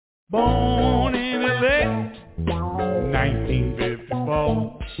Born in L.A.,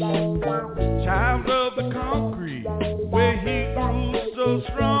 1954. Child of the concrete, where he grew so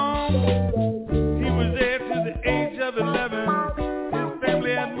strong. He was there to the age of 11. His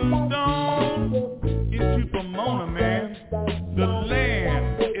family had moved on into Pomona, man, the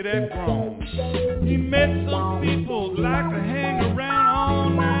land it had grown. He met some people like to hang around all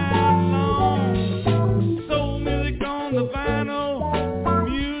night long. Soul music on the vinyl,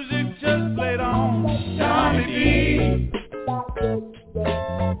 music just played on. Donny D,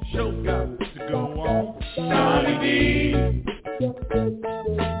 show got to go on. Donny D,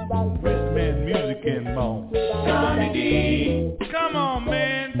 Wisdom and music and more. Donny D, come on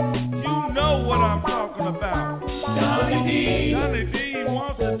man, you know what I'm talking about. Donny D, Donny D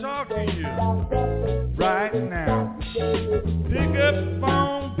wants to talk to you right now. Pick up the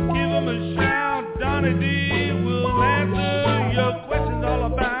phone, give him a shout. Donny D will answer your questions all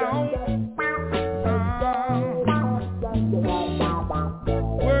about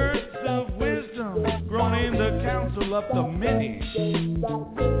words of wisdom grown in the counsel of the many.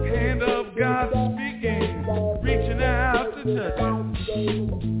 Hand of God speaking, reaching out to touch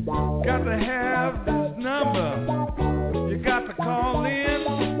it. Got to have this number, you got to call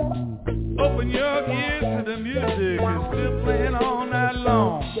in. Open your ears to the music, it's still playing all night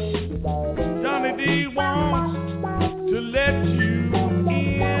long. Donny D wants to let you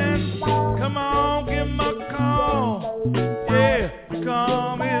in. Come on, give him a call. Yeah,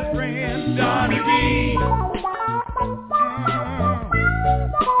 call his friend Donny D.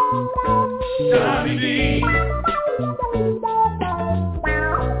 Donny D.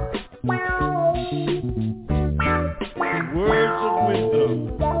 Words of wisdom.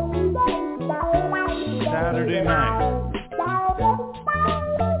 Saturday night.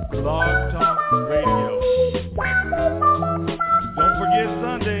 Blog Talk Radio. Don't forget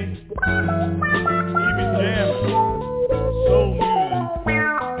Sunday. Keep it jamming. Soul music.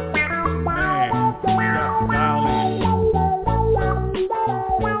 Man, you got to dial in.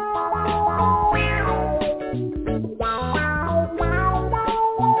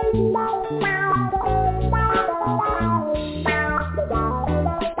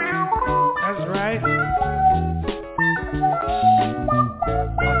 That's right.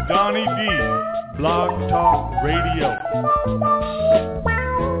 Donny D, Blog Talk Radio.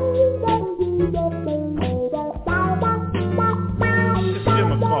 Just give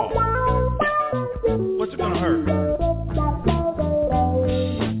him a call. What's it gonna hurt?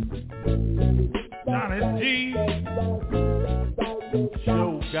 Donny D,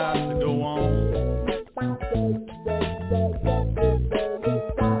 show got to go on.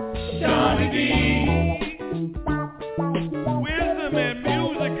 Donny D, wisdom and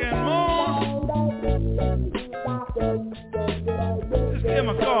music and more. Just give him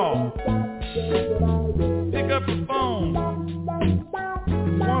a call. Pick up the phone. He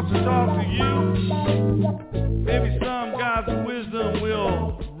wants to talk to you. Maybe some God's wisdom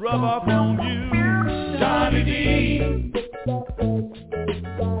will rub off on you. Donny D,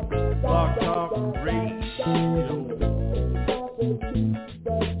 Blog Talk Radio.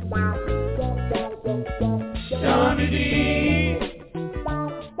 Donny D,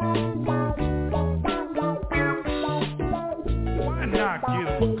 why not give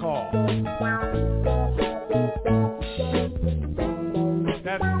him a call?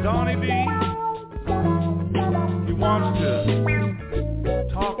 That's Donny D. He wants to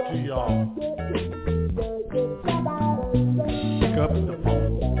talk to y'all. Pick up the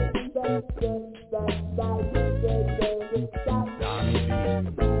phone. Donny D.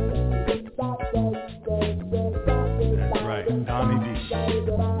 That's right, Donny D.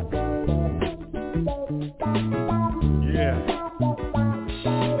 Yeah.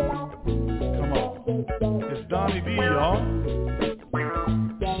 Come on. It's Donny D, y'all.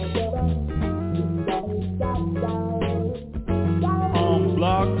 On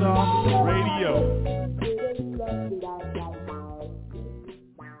Blog Talk Radio.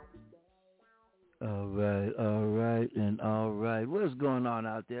 All right. What's going on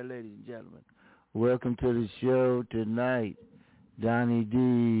out there, ladies and gentlemen? Welcome to the show tonight. Donny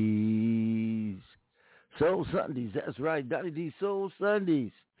D's Soul Sundays. That's right, Donny D's Soul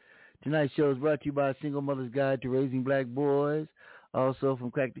Sundays. Tonight's show is brought to you by Single Mother's Guide to Raising Black Boys. Also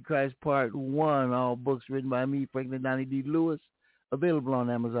from Crack to Christ Part 1. All books written by me, Franklin Donny D. Lewis. Available on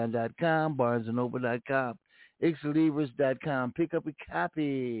Amazon.com, BarnesandNoble.com, Xlibris.com. Pick up a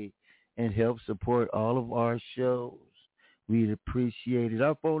copy and help support all of our shows. We'd appreciate it.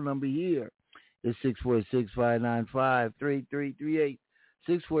 Our phone number here is 646-595-3338.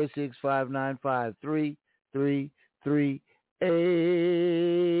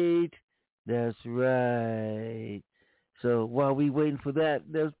 646-595-3338. That's right. So while we waiting for that,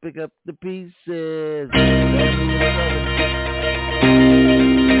 let's pick up the pieces.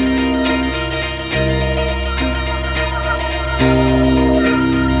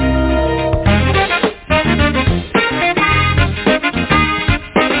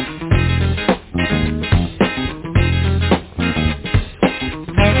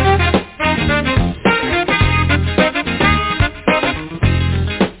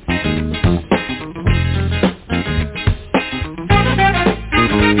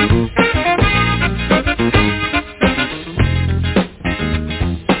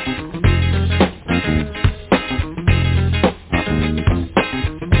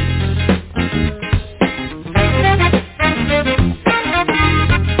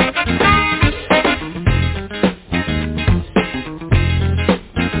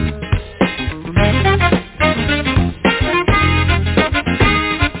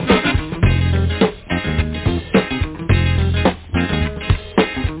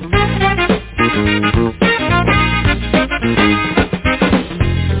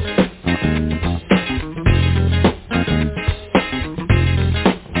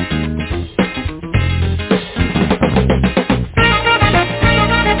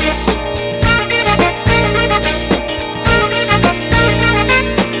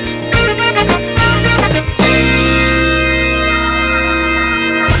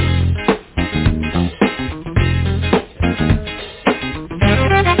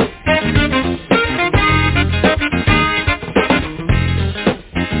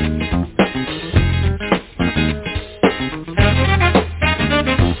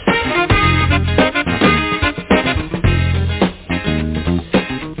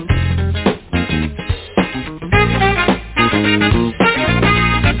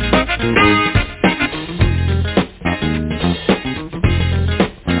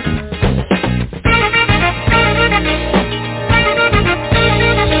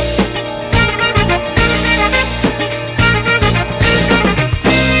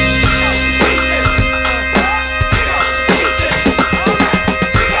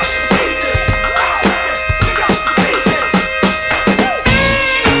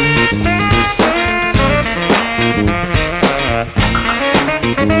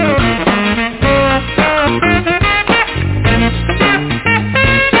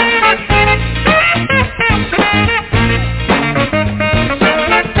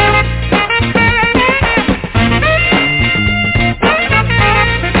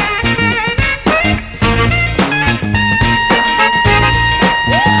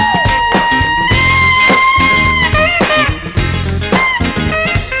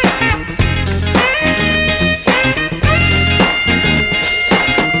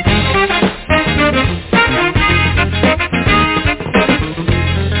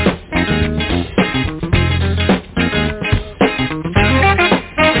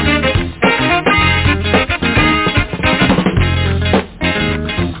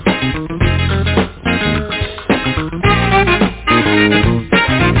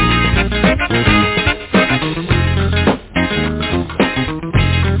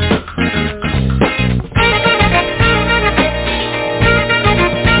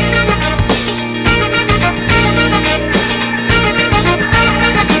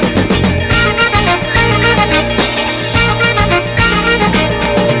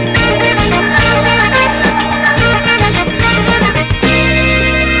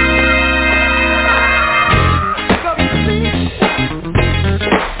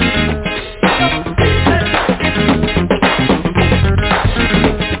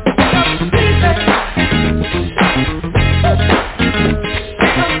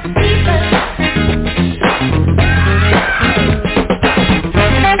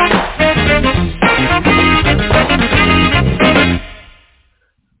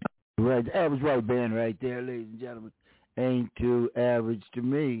 Right, the average white band right there, ladies and gentlemen. Ain't too average to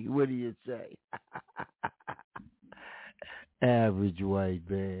me. What do you say? Average white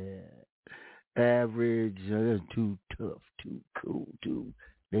band. Average, too tough, too cool, too.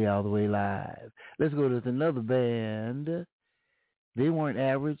 They all the way live. Let's go to another band. They weren't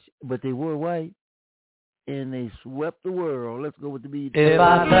average, but they were white, and they swept the world. Let's go with the beat. If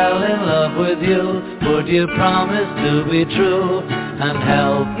I fell in love with you, would you promise to be true and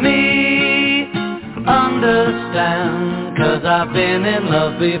help me understand? 'Cause I've been in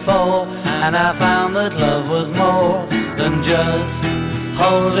love before, and I found that love was more than just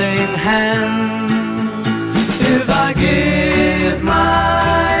holding hands. If I give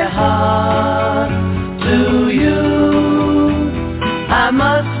my heart to you, I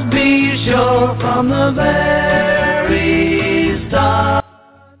must be sure from the very start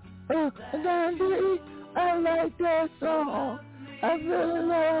Dundee, I like that song. I fell in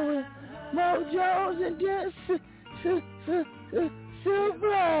love with Mo Jones and just so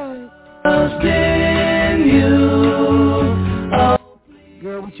bright.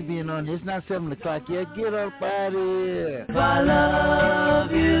 Girl, what you being on? It's not 7 o'clock yet. Get up out of here. If I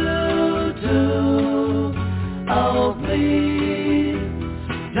love you too, oh please,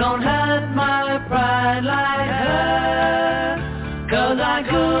 don't hurt my pride like her, 'cause I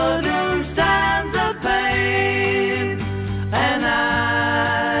couldn't stand the pain, and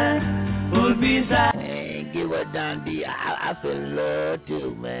I would be sad. Hey, give her Dundee. I fell in love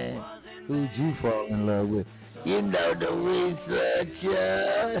too, man. Who'd you fall in love with? You know the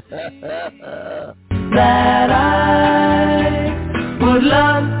researcher. That I would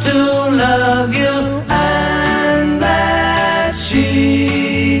love to love you, and that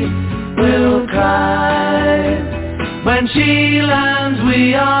she will cry when she learns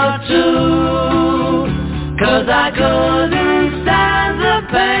we are two, 'cause I couldn't stand the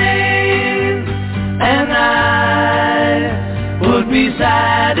pain, and I would be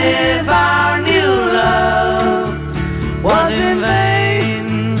sad if our new love was in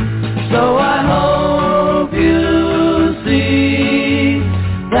vain. So I hope you see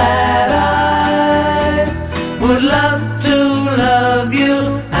that I would love to love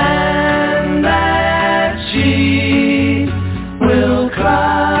you, and that she will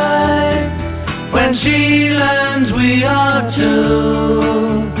cry when she learns we are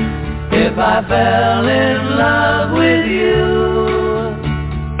two, if I fell in love with you.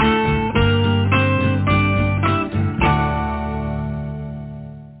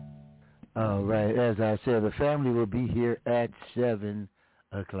 All right, as I said, the family will be here at 7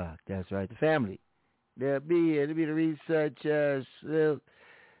 o'clock. That's right, the family. They'll be here. They'll be the researchers,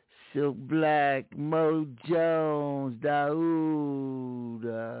 Silk Black, Mo Jones, Daoud,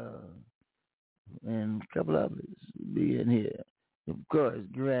 and a couple others will be in here. Of course,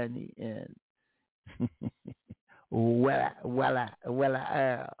 Granny and Wella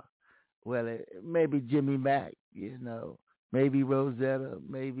Earl. Well, maybe Jimmy Mack, you know, maybe Rosetta,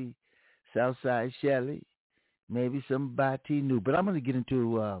 maybe Southside Shelley, maybe somebody new. But I'm going to get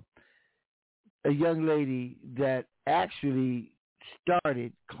into a young lady that actually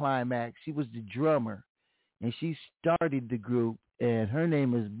started Climax. She was the drummer, and she started the group, and her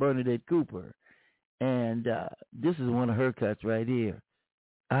name is Bernadette Cooper. And this is one of her cuts right here.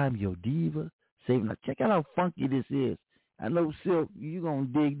 I'm Your Diva. Now check out how funky this is. I know, Silk, you're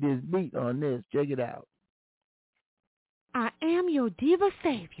going to dig this beat on this. Check it out. I am your diva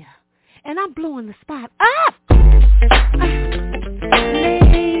savior, and I'm blowing the spot up.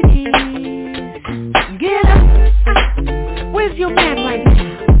 Ladies, get up. Where's your man right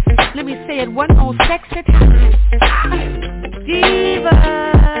now? Let me say it one more sexy time. Diva,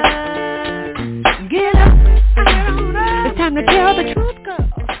 get up. It's time to tell the truth, girl.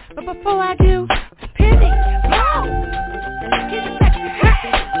 But before I do, Penny, go. Get the sexy.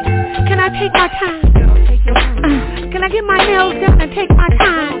 Can I take my time? Can I get my nails done and take my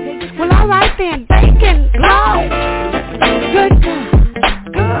time? Well, all right then, bacon, glow. Good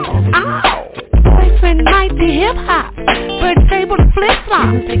girl, ow. Boyfriend might be hip-hop, but it's able to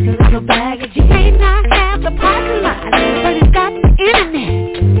flip-flop. Take a little baggage. He may not have the parking lot, but he's got the internet.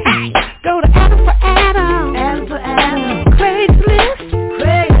 Hey, go to Adam for Adam. Craigslist.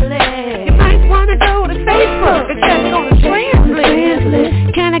 You might want to go to Facebook and just go to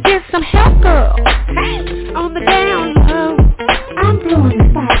Translist. Can I get some help, girl? Hey, on the down low, I'm blowing the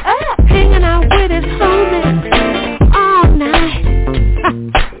spot up, hanging out with his homies all night.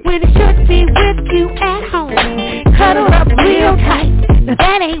 When it should be with you at home, cuddle up real tight. Now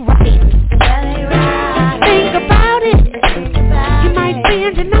that ain't right. Think about it. You might be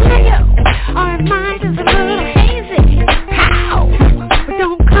in denial, or your mind is a little hazy. How? But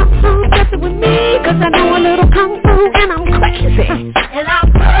don't come home messing with me, 'cause I know a little kung fu and I'm crazy. And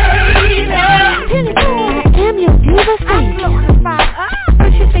I'm crazy. Penny, I am your diva savior.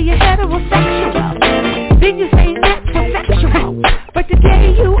 First you say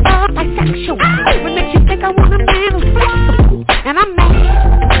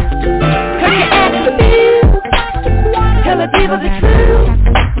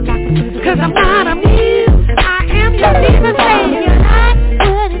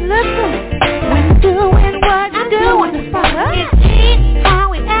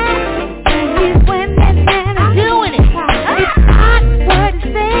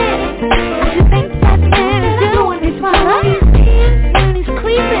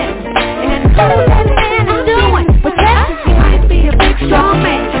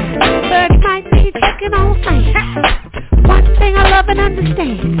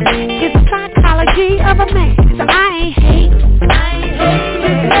It's the psychology of a man. So I ain't hate.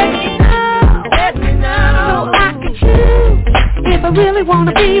 Let me know. So I can choose if I really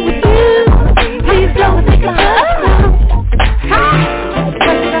wanna be with you. Please don't think of us.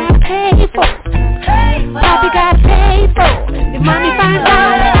 What did I pay for? Papi got paid for. If mommy finds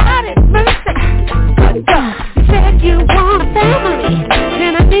out about it, mercy. Good God, you said you want a family,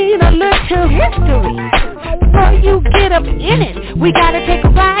 then I need a little history. Before you get up in it, we gotta take a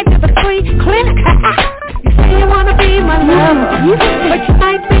ride to the free clinic. You say you wanna be my lover, but you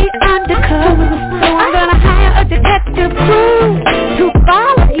might be undercover. So I'm gonna hire a detective crew to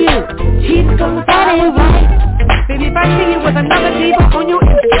follow you. She's gonna follow right. Baby, if I see you with another diva on your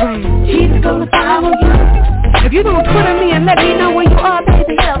Instagram, she's gonna follow you. If you don't Twitter me and let me know where you are,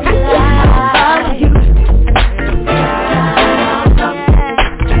 baby, I'll follow you.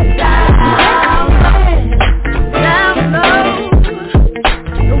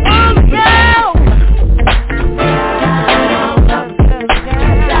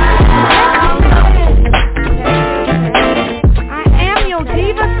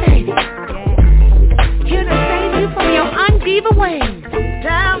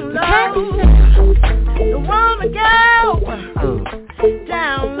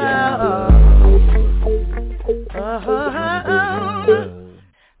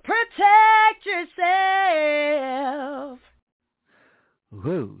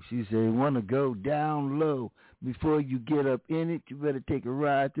 Whoa, she said, want to go down low. Before you get up in it, you better take a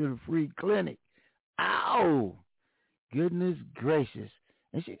ride to the free clinic. Ow! Goodness gracious.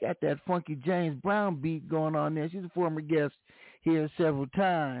 And she got that funky James Brown beat going on there. She's a former guest here several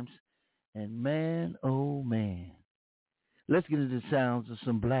times. And man, oh man. Let's get into the sounds of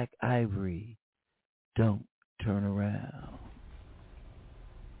some Black Ivory. Don't turn around.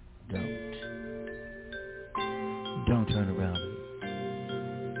 Don't turn around.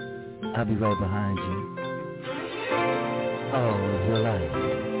 I'll be right behind you. All of your life.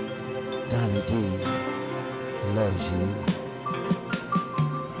 Donny D loves you.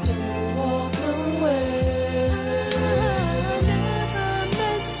 Walk away. Never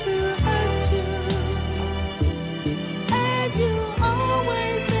meant to hurt you. And you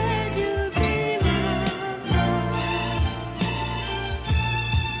always said you'd be my love.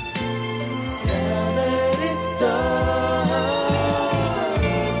 Now let it go.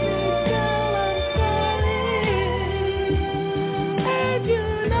 You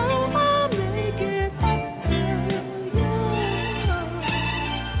know I'll make it up to you.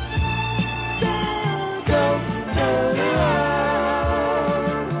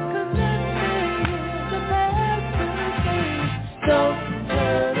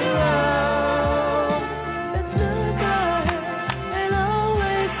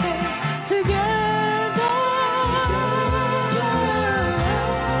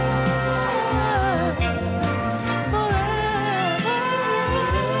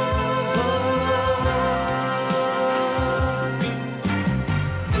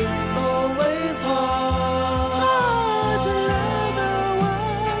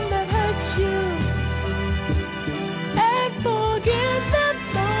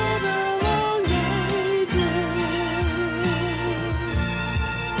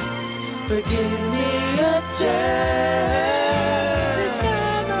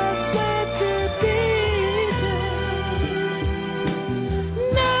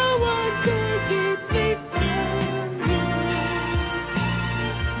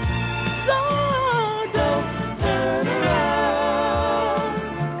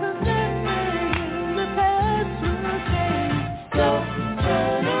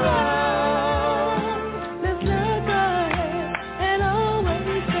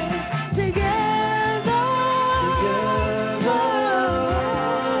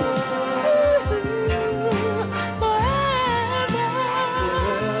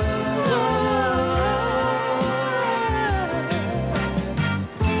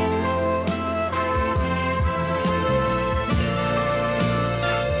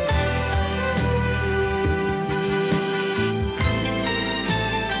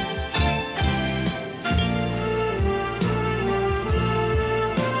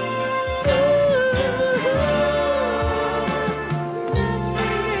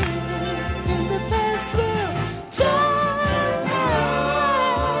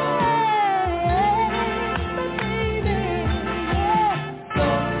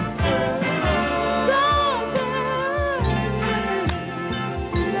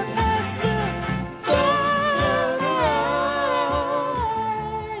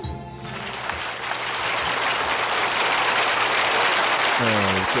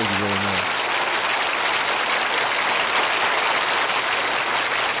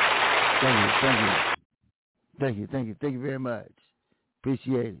 Thank you very much.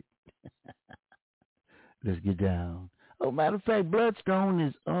 Appreciate it. Let's get down. Oh, matter of fact, Bloodstone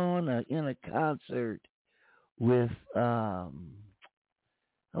is on in a concert with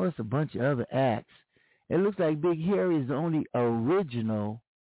it's a bunch of other acts. It looks like Big Harry is the only original.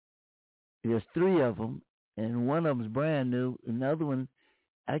 There's 3 of them, and one of them is brand new. Another one,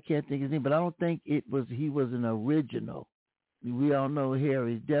 I can't think of his name, but I don't think he was an original. We all know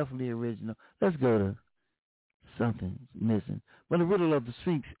Harry is definitely original. Let's go to Something's Missing. But the Riddle of the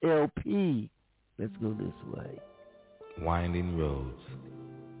Sphinx LP. Let's go this way. Winding roads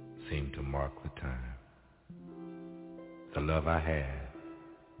seem to mark the time. The love I had,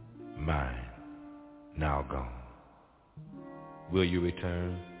 mine, now gone. Will you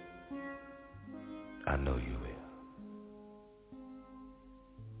return? I know you will.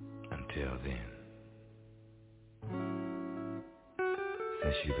 Until then,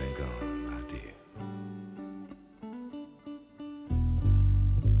 since you've been gone, my dear.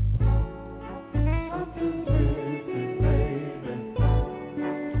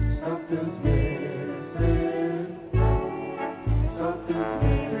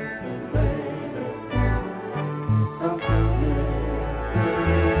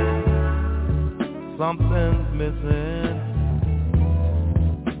 Something's missing.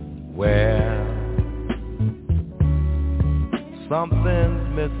 Where? Something's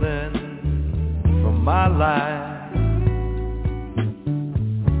missing from my life.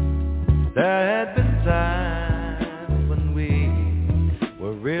 There had been times when we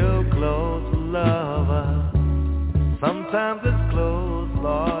were real close lovers. Sometimes it's close,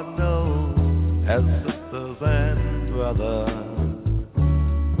 Lord knows, as sisters and brothers.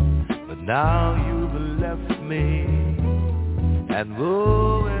 But now you've left me, and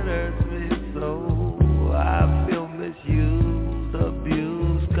oh, it hurts me so. I feel misused,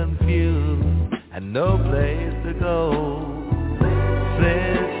 abused, confused, and no place to go.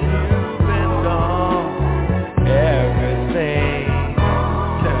 Since you've been gone, everything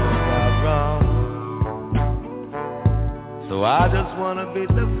turned out wrong. So I just want to be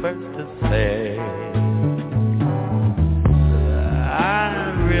the first to say I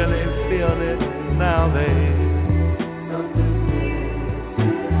really feel it now, babe.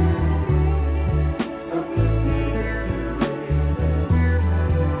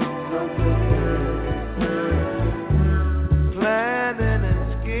 Planning and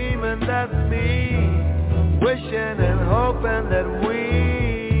scheming, that's me. Wishing and hoping that we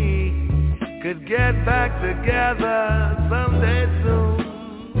could get back together someday soon,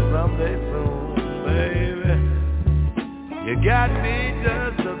 baby. You got me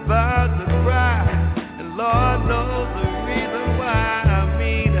just about to cry, and Lord knows the reason why. I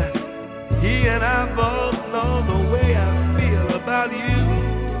mean, he and I both know the way I feel about you,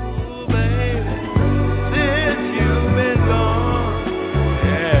 baby. Since you've been gone,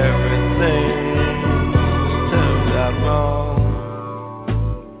 everything turned out wrong.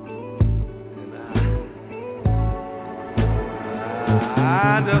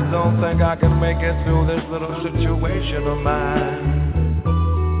 I just don't think I can make it through this little situation of mine.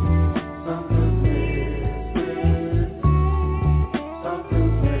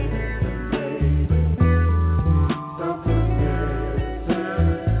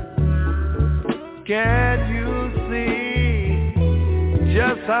 Can you see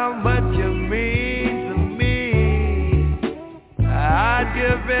just how much you mean to me? I'd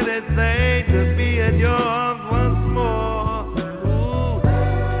give anything to be in your arms once more.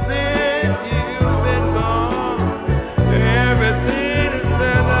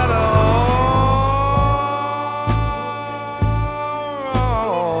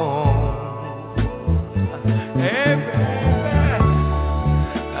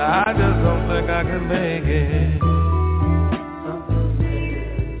 I can make it,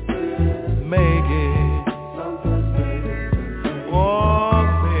 oh,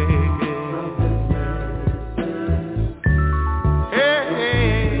 make it. Hey,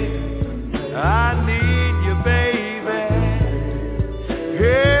 I need you, baby.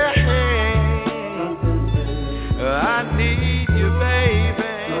 Hey, I need you,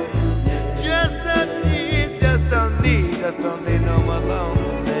 baby. Just don't need no more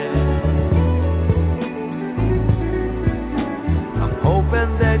loneliness.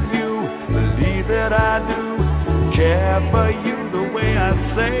 Hoping that you believe that I do care for you the way I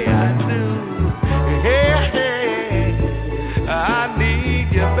say I do. Hey, I need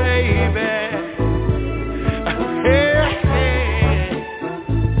you, baby. Hey,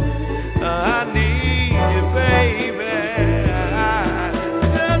 I need you, baby. I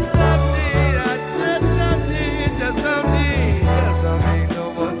just don't need no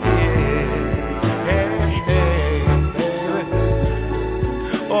more tears.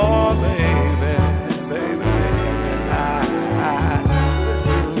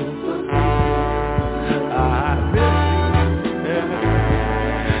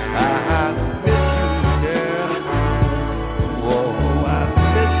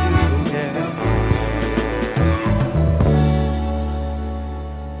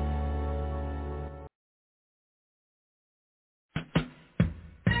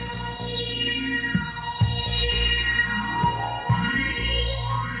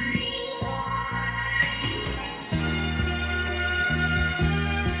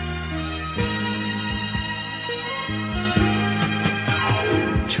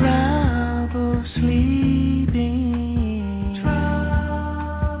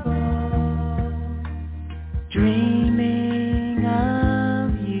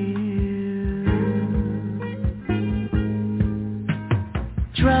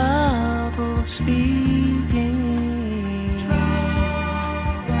 speaking,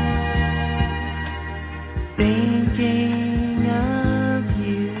 thinking of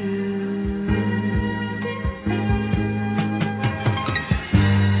you.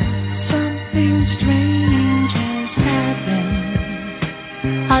 Something strange has happened.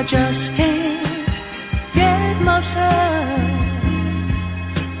 I just can't get myself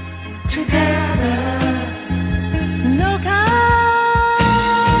together. No kind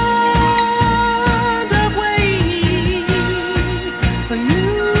of way for you.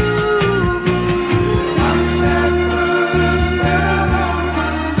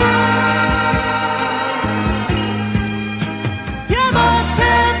 You must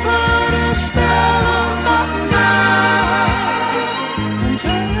have put a spell on my mind and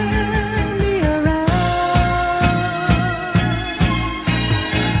turned me around.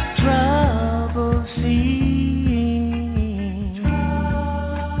 Trouble seeing,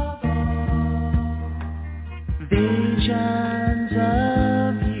 visions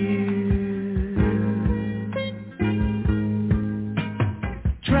of you.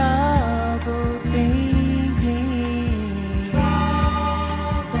 Trouble thinking,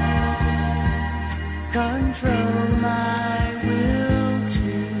 control my will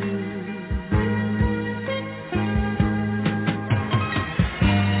to.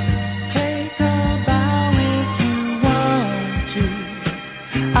 Take a bow if you want to.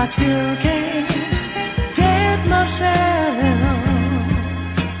 I still can't get myself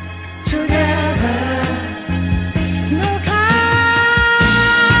together. No kind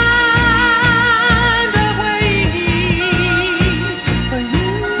of way for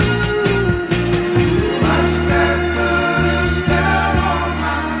you. Must have put a spell on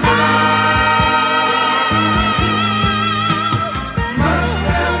my mind. Must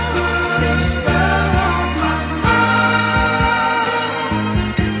have put a spell on my mind.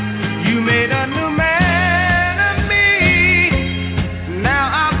 You made a new man of me. Now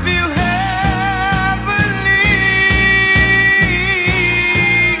I feel heavenly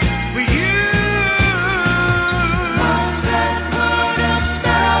for you. Must have put a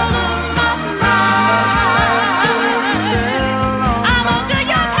spell on my mind. I'm under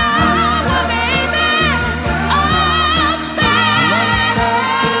your power, baby. Oh, spell.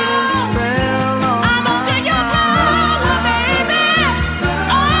 I'm under your power, baby.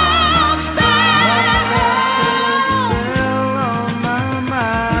 Oh,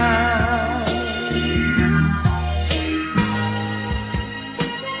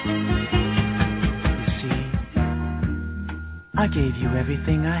 You see, I gave you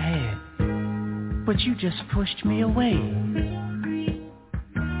everything I had, but you just pushed me away.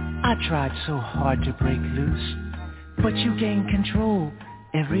 I tried so hard to break loose, but you gained control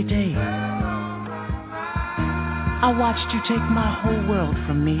every day. I watched you take my whole world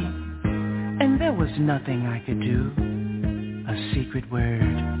from me, and there was nothing I could do. A secret word,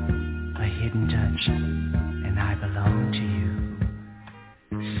 a hidden touch, and I belong to you.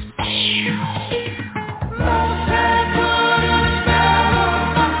 Must have put a spell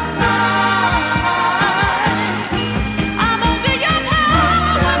on my mind. I'm under your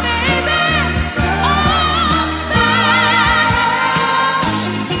power, baby. Oh, spell.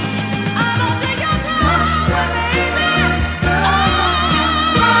 I'm under your power, baby.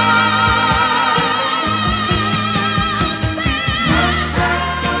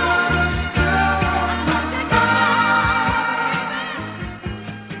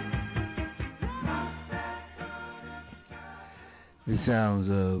 The sounds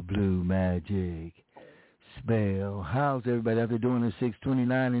of Blue Magic Spell. How's everybody out there doing at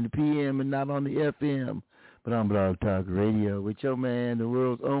 6:29 in the PM and not on the FM, but on Blog Talk Radio with your man, the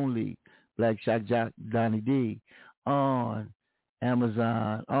world's only Black Shock Jock, Donnie D, on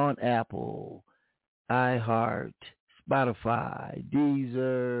Amazon, on Apple, iHeart, Spotify,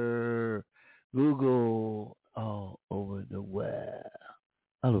 Deezer, Google, all over the web.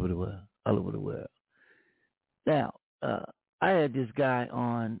 All over the world. All over the world. Now, I had this guy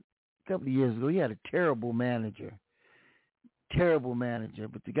on a couple of years ago. He had a terrible manager.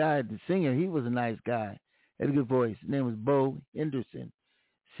 But the guy, the singer, he was a nice guy. Had a good voice. His name was Bo Henderson.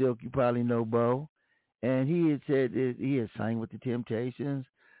 Silk, you probably know Bo. And he had said that he had sang with the Temptations,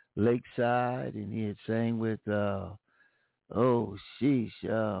 Lakeside, and he had sang with, a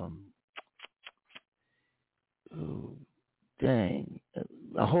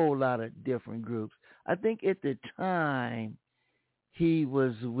whole lot of different groups. I think at the time he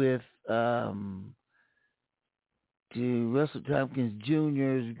was with the Russell Tompkins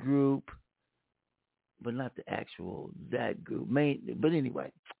Jr.'s group, but not the actual that group. But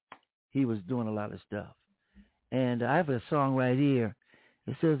anyway, he was doing a lot of stuff. And I have a song right here.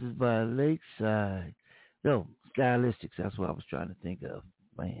 It says it's by Lakeside. No, Stylistics. That's what I was trying to think of.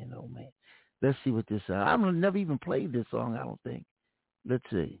 Man, oh man. Let's see what this. I've never even played this song. I don't think. Let's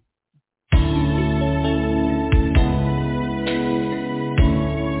see.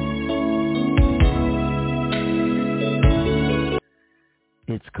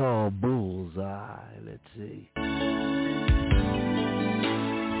 It's called Bullseye. Let's see.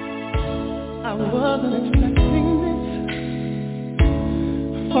 I wasn't expecting this,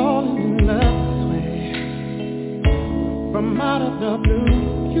 falling in love this way. From out of the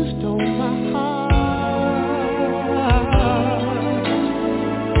blue, you stole my heart.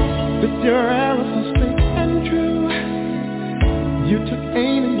 With your arrows so straight and true, you took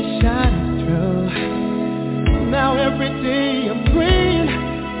aim and you shot it through. Now every day I'm praying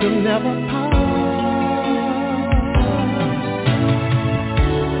you'll never part.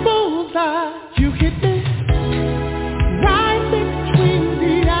 Bullseye, you hit me right between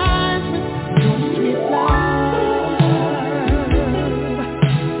the eyes with your sweet love.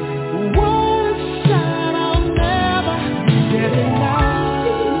 What a shot, I'll never get enough.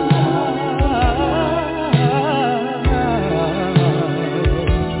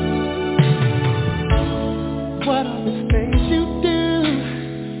 What are the things you do?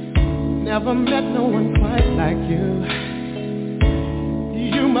 Never met no one quite like you.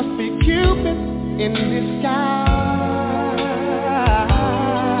 You must be Cupid in disguise.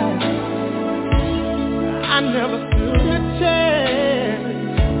 I never stood a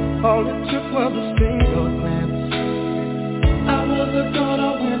chance. All it took was a single glance. I was a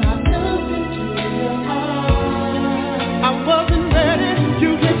daughter when I looked into your eyes. I wasn't ready.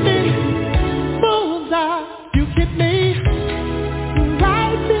 You hit me. Bullseye. You hit me.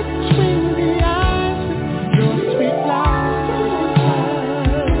 Right between the eyes with your sweet love.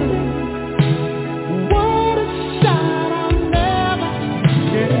 What a shot, I'll never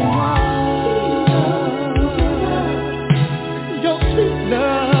get enough. Your sweet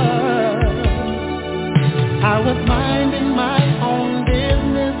love. I was minding my own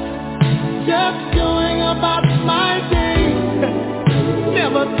business, just going about my day,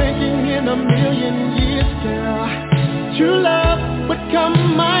 never thinking in a million years, girl, true love would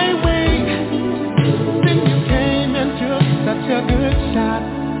come my way. Then you came and took such a good shot.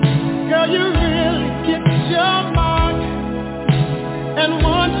 Girl, you really hit your mark. And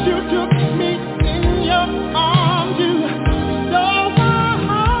once you took me in your arms, you stole my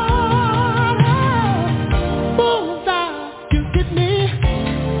heart. Bullseye, you hit me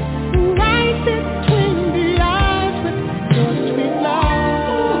right between the eyes with your sweet love.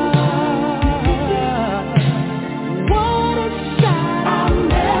 What a shot, I'll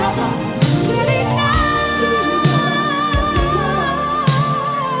never get enough.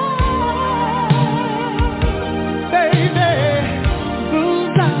 Baby,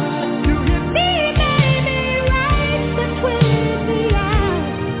 bullseye, you hit me, baby, right between the eyes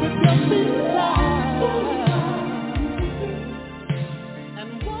with your sweet love. And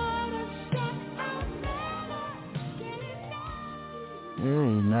what a shot, I'll never get enough. Hey,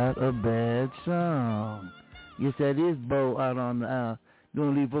 not a bad song. Yes, that is Bo out on the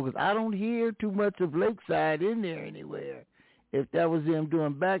doing lead vocals. I don't hear too much of Lakeside in there anywhere. If that was them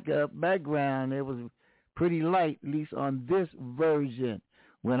doing background, it was pretty light, at least on this version.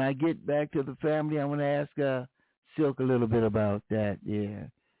 When I get back to the family, I'm going to ask Silk a little bit about that, yeah.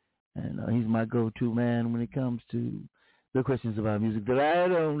 And he's my go-to man when it comes to the questions about music that I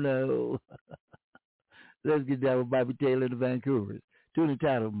don't know. Let's get down with Bobby Taylor, the Vancouvers. Tune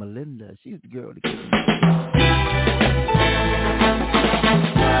entitled Melinda. She's the girl to keep me.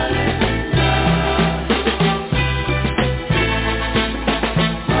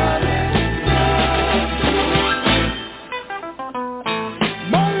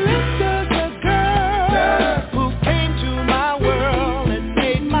 Melinda's a girl who came to my world and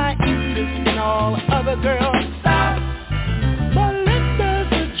made my interest in all other girls stop.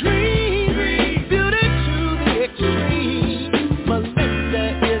 Melinda's a dream, beauty to the extreme. Melinda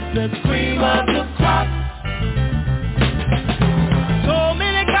is the cream of the crop. So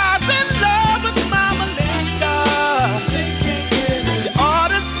many guys in love with my Melinda. You ought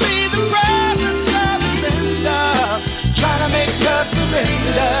to see the presence of Melinda. Try to make her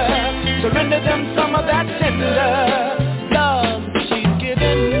surrender. Surrender them some of that tender love she's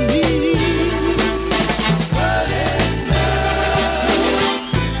given me.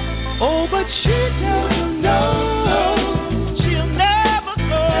 Oh, but she doesn't know. She'll never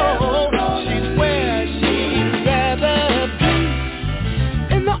go. She's where she'd rather be.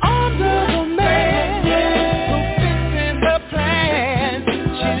 In the arms of a man who fits in her plan.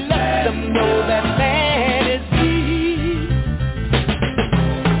 She lets them know that man is he.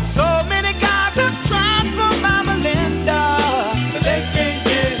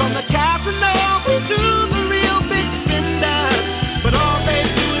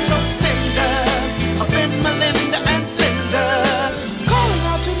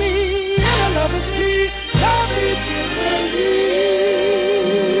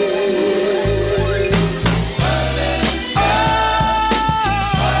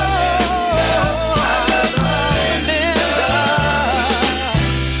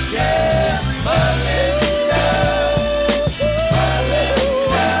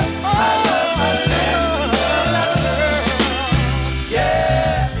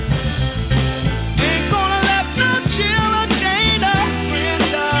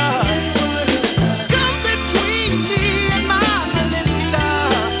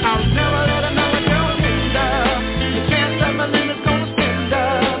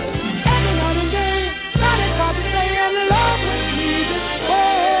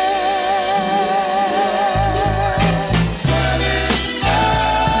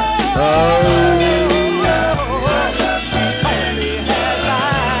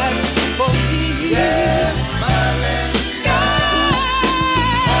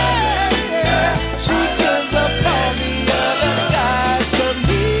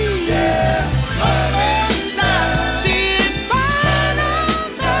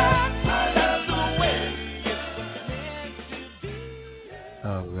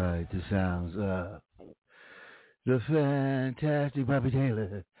 All right, the sounds of the fantastic Bobby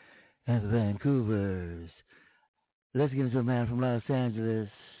Taylor and the Vancouvers. Let's get into a man from Los Angeles,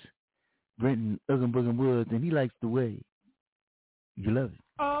 Brenton Uggan Boogan Woods, and he likes the way you love it.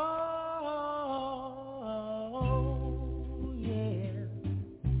 Oh, yeah.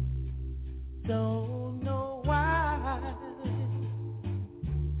 Don't know why,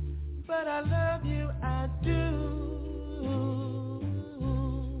 but I love you, I do.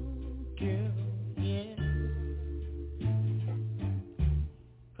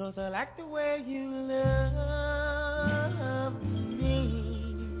 Cause I like the way you love me,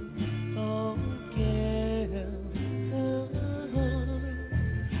 oh girl.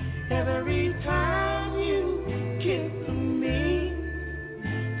 Every time you kiss me,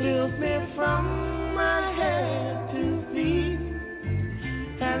 thrills me from my head to feet.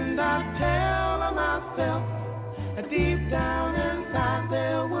 And I tell myself, deep down inside,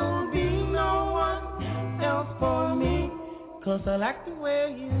 there will be no one else for me. Cause I like the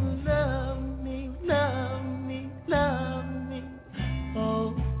way you love me, love me, love me,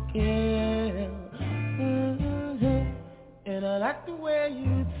 oh yeah. And I like the way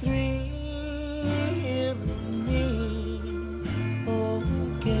you thrill me, oh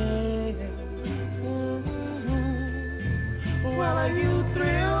yeah. Well, you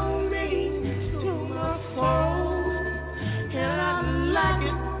thrill me to my soul, and I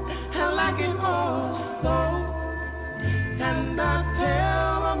like it all so. And I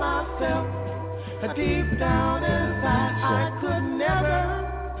tell myself, deep down inside, I could never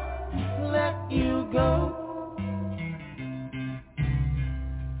let you go.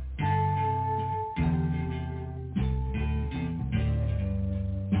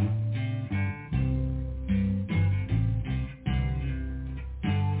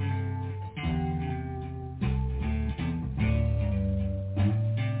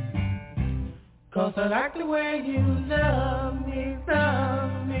 Cause I like the way you love me,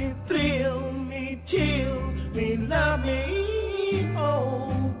 thrill me, chill me, love me,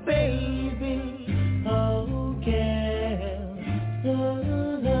 oh baby, oh girl,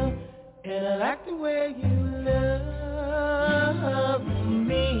 and I like the way you love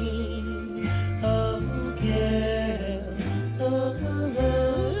me, oh girl,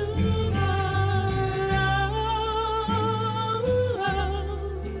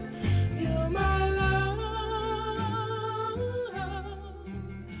 you're my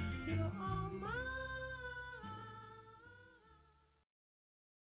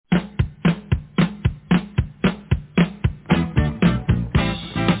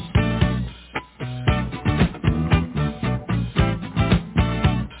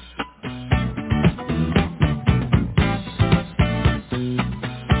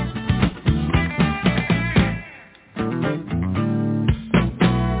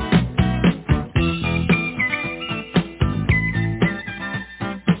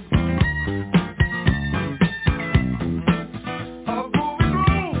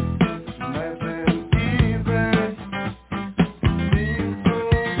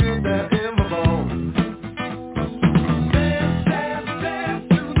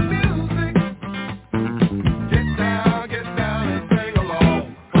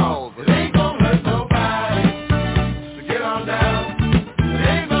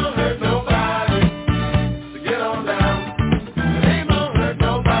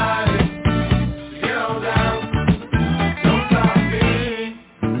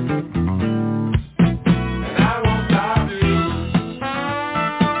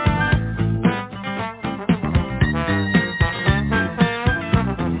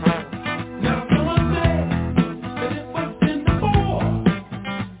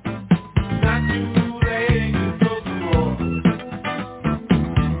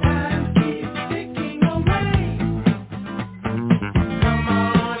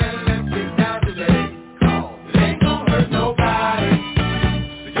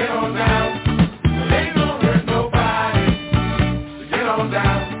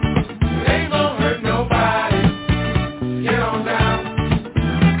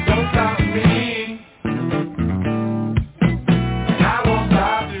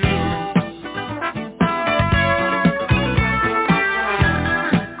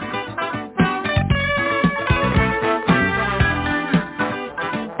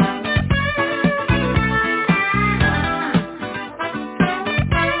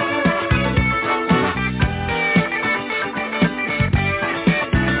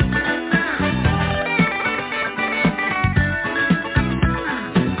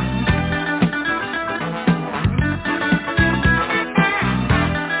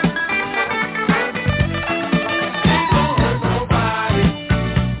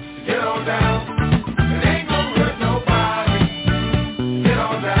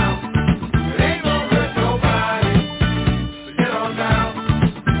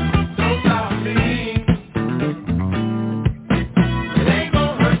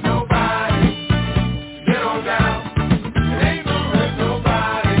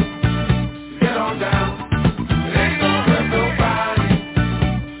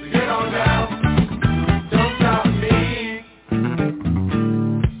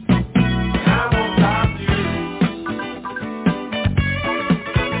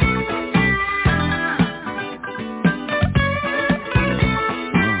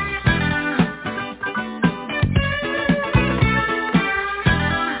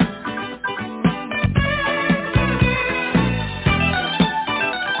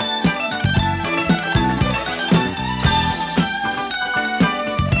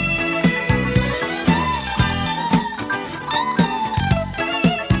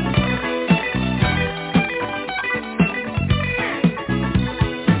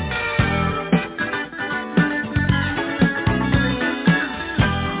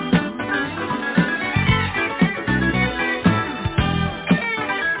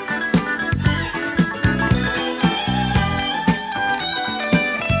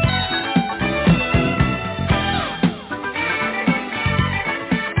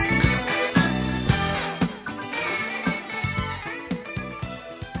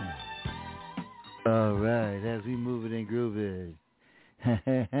All right, as we move it and groove it.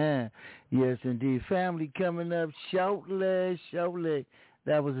 Yes, indeed. Family coming up shortly.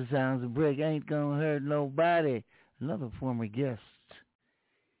 That was the sounds of break. Ain't gonna hurt nobody. Another former guest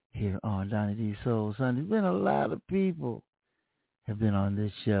here on Donnyd'S Soul Sunday. Been a lot of people have been on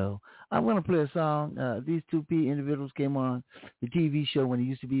this show. I'm gonna play a song. These two individuals came on the TV show when it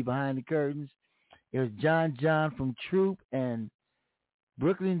used to be Behind the Curtains. It was John from Troop and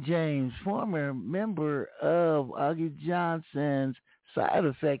Brooklyn James, former member of Augie Johnson's Side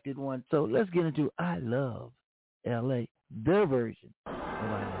Affected one. So let's get into I Love L.A., their version of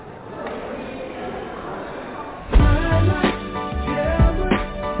I Love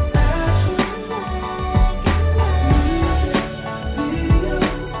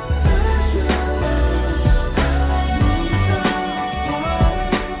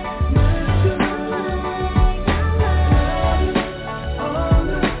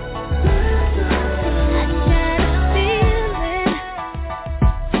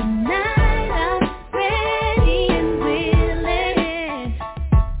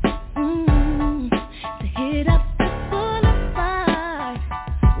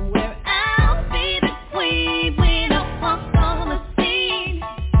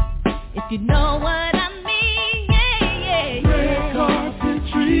You know what I mean, yeah. Red carpet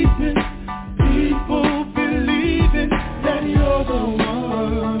treatment, people believing that you're the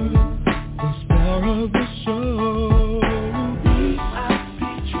one, the star of the show. VIP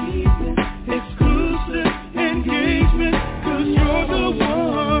treatment, exclusive engagement, 'cause you're the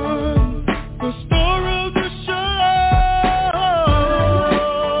one, the star of the show.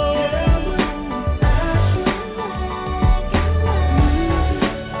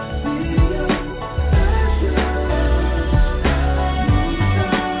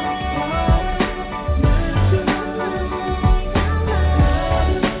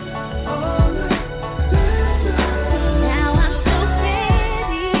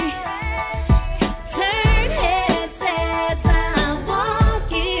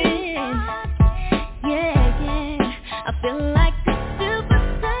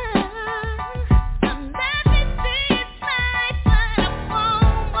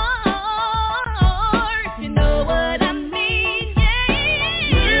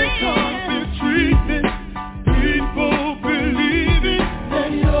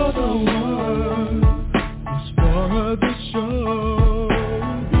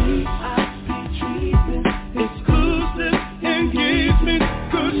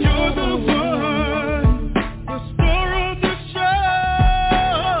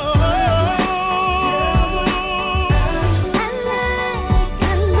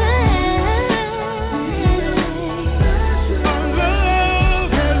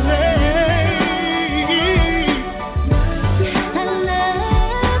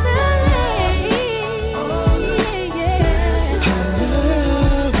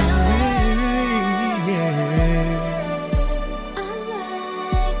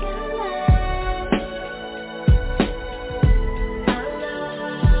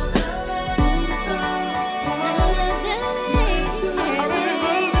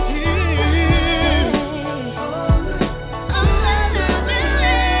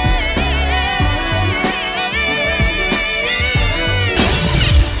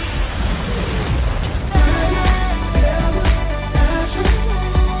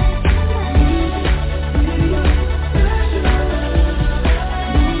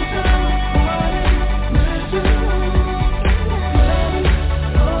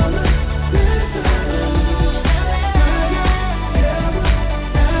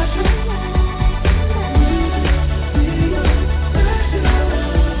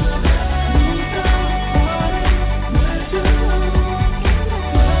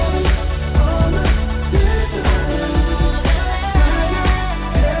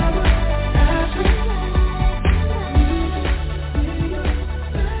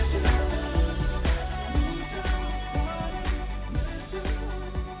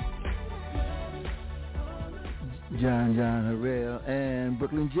 John Harrell and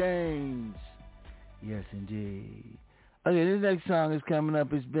Brooklyn James. Yes, indeed. Okay, this next song is coming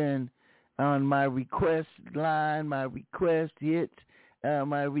up. It's been on my request line, my request hit,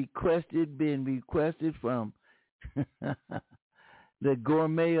 my requested, been requested from the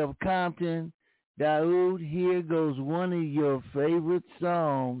Gourmet of Compton. Daoud, here goes one of your favorite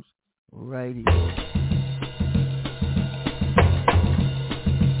songs right here.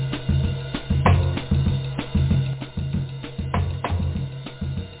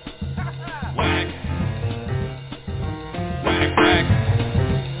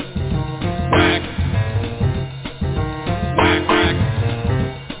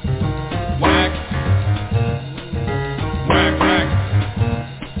 Whack.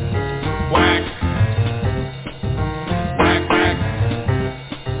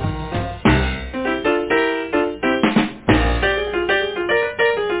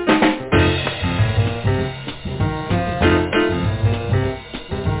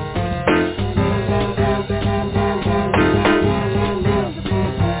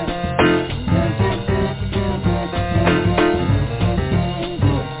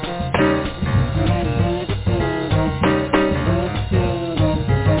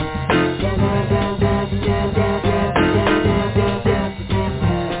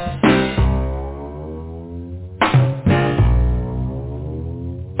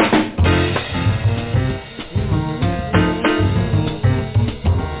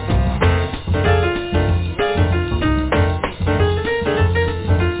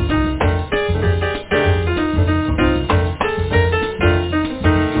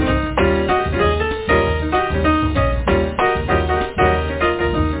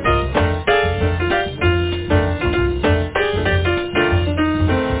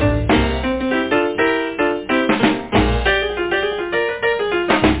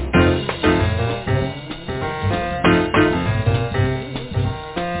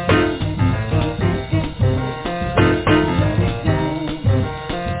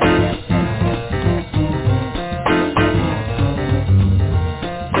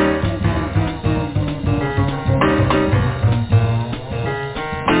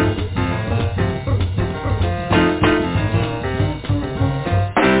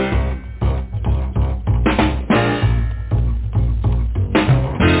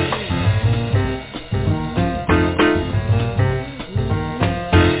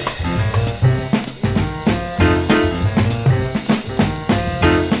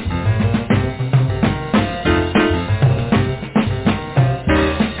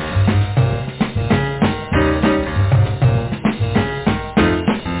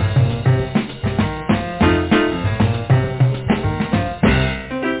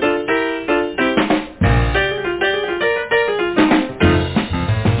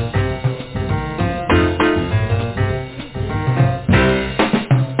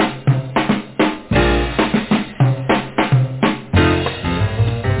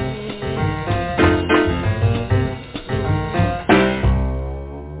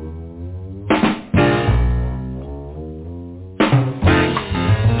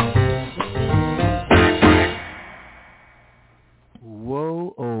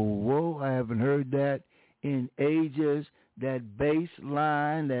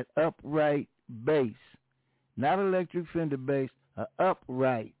 find that upright bass, not electric Fender bass, an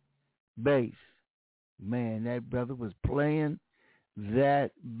upright bass. Man, that brother was playing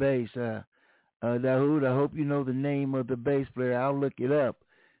that bass. Dahoud, I hope you know the name of the bass player. I'll look it up.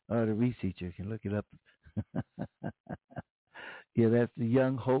 The researcher can look it up. Yeah, that's the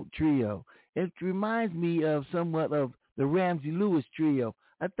Young Holt Trio. It reminds me of somewhat of the Ramsey Lewis Trio.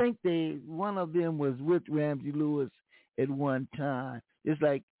 I think one of them was with Ramsey Lewis at one time. It's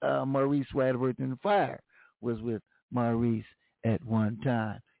like Maurice White and the Fire was with Maurice at one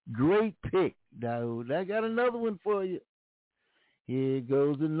time. Great pick, Dahoud. I got another one for you. Here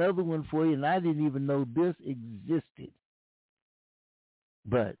goes another one for you, and I didn't even know this existed.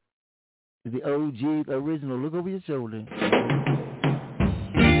 But the OG, the original, look over your shoulder.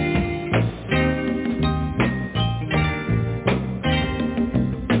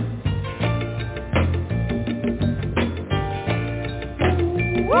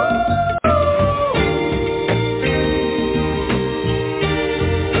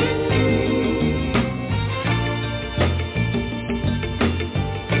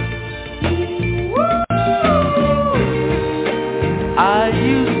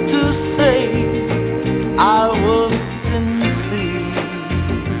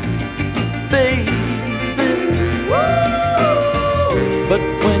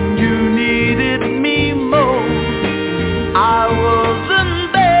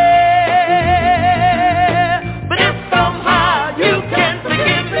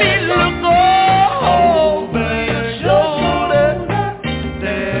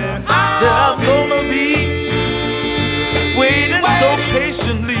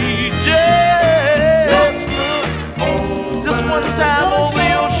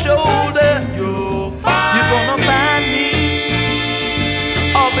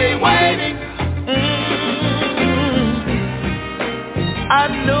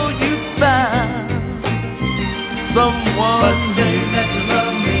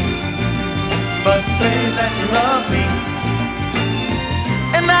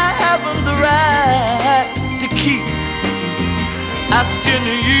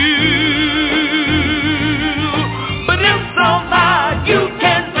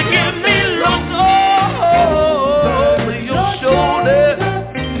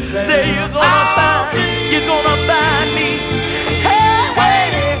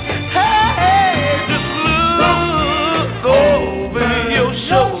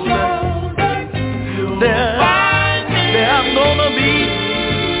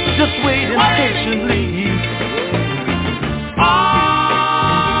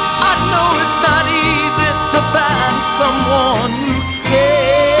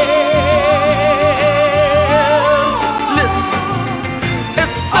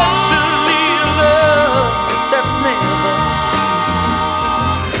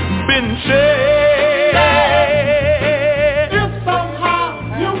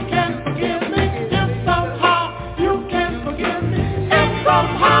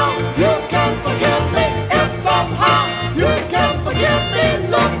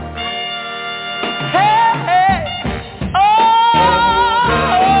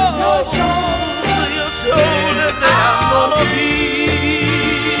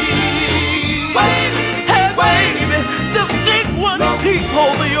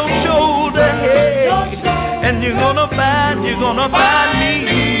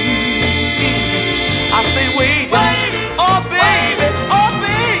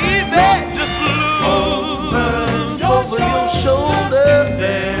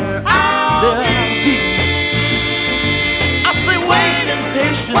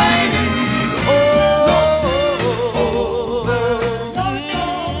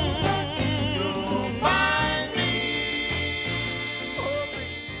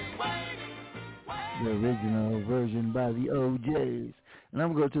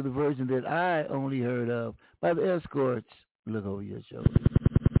 To the version that I only heard of by the Escorts. Look over your shoulder.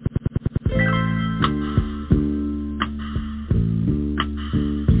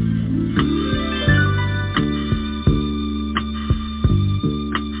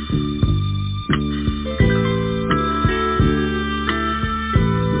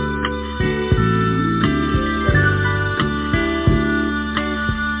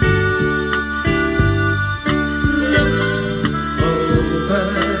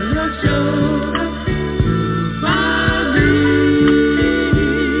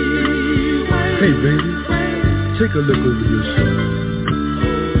 Take a look over your shoulder.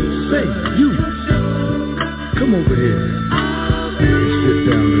 Say, you, come over here and sit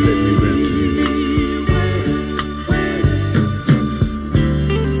down and let me rap to you.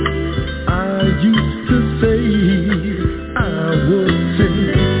 I used to say I was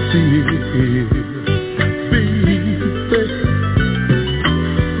sincere.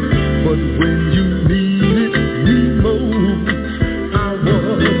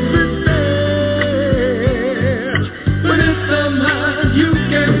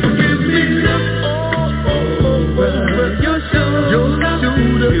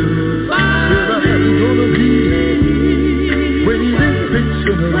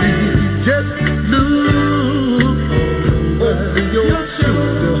 your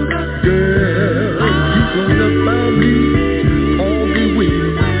shoulder, girl, you gonna find me on the way.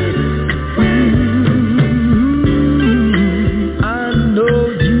 I know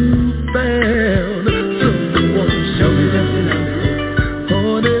you found someone. Show me that you love me,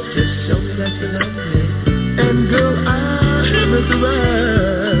 honey. Just show me that you love me. And girl, I have the right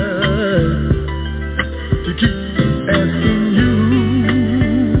to keep asking you.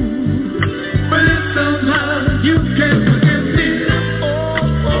 But if somehow you can't forget me,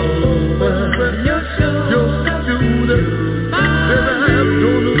 over your shoulder, then I'm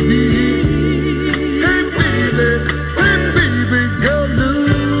gonna be. Hey baby, girl,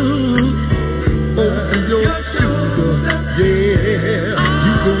 look over your shoulder, yeah,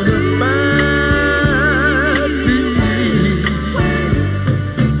 you gonna find me.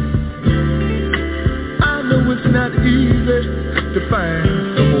 I know it's not easy to find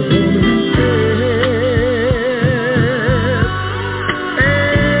someone who cares,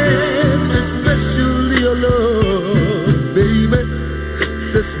 and especially a love, baby,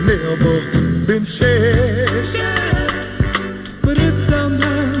 that's never been shared. But if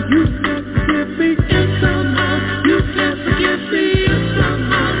somehow you can't forget me, if somehow you can't forget me, if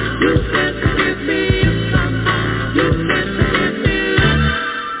somehow you can't forget me, if somehow you can't forget me,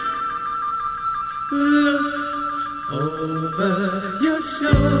 look over your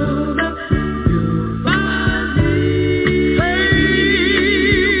shoulder, you'll find me. Hey,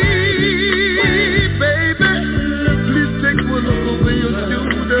 baby, please take one look over your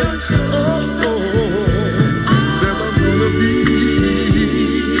shoulder. Oh, there I'm gonna be.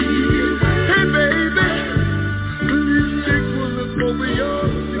 Hey, baby, please take one look over your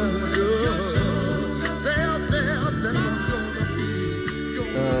shoulder. There I'm gonna be.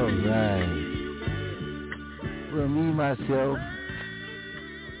 All right. Well, me, myself,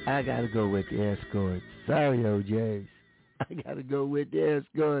 I got to go with the Escorts. Sorry, OJs. I got to go with the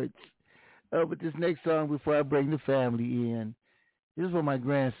Escorts. But this next song, before I bring the family in, this is for my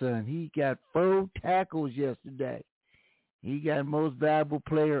grandson. He got 4 tackles yesterday. He got most valuable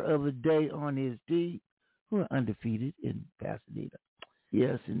player of the day on his team, who are undefeated in Pasadena.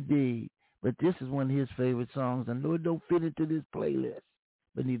 Yes, indeed. But this is one of his favorite songs. I know it don't fit into this playlist,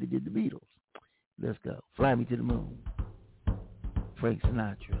 but neither did the Beatles. Let's go. Fly Me to the Moon. Frank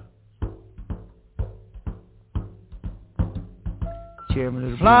Sinatra. Chairman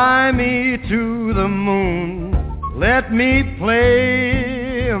of the Fly me to the moon, let me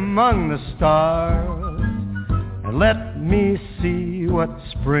play among the stars, and let me see what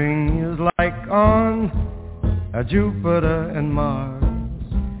spring is like on Jupiter and Mars.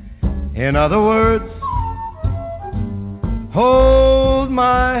 In other words, hold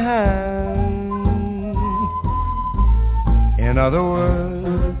my hand. In other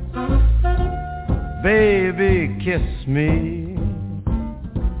words, baby, kiss me.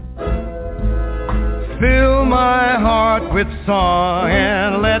 Fill my heart with song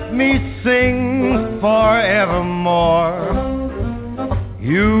and let me sing forevermore.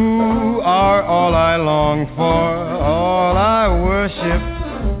 You are all I long for, all I worship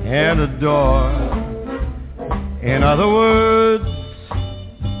and adore. In other words,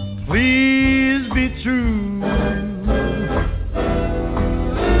 please be true.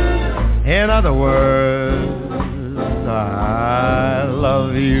 In other words, I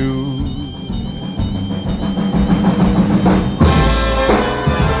love you.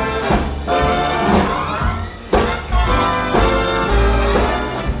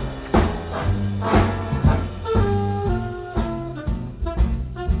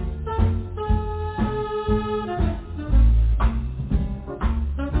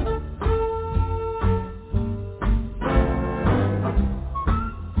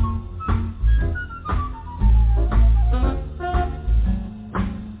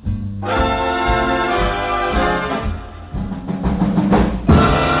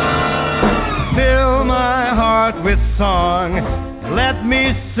 With song, let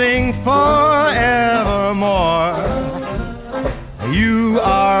me sing forevermore. You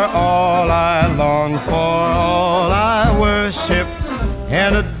are all I long for, all I worship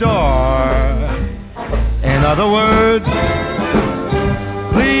and adore. In other words,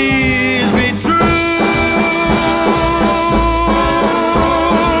 please be true.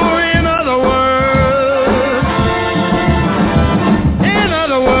 In other words,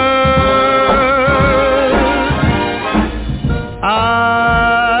 I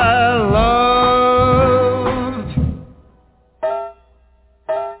loved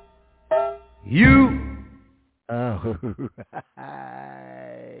you. All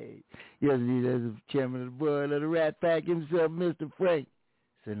right. Yes, indeed, that's the chairman of the board of the Rat Pack himself, Mr. Frank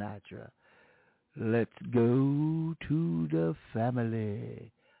Sinatra. Let's go to the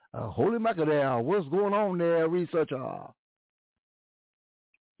family. Holy Macadam, what's going on there, researcher?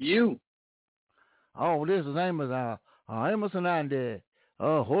 You. Oh, this is Amos. Amos and Andy.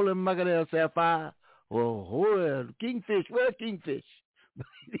 Holy Macadam Sapphire. Oh, holy Kingfish. Where's Kingfish?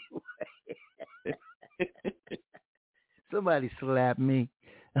 Somebody slap me.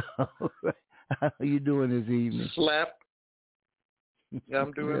 How you doing this evening? Slap.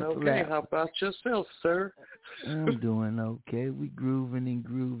 I'm doing okay. How about yourself, sir? I'm doing okay. We grooving and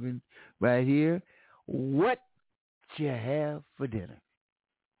grooving right here. What you have for dinner?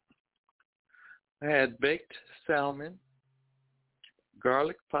 I had baked salmon,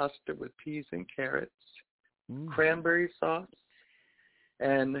 garlic pasta with peas and carrots, cranberry sauce,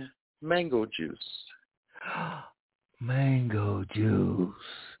 and mango juice. Mango juice.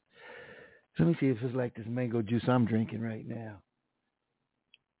 Let me see if it's like this mango juice I'm drinking right now.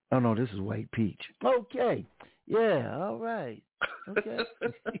 Oh, no, this is white peach. Okay. Yeah, all right. Okay.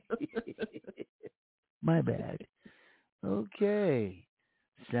 My bad. Okay.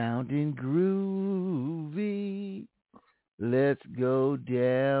 Sounding groovy. Let's go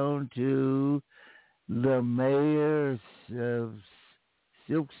down to the mayor of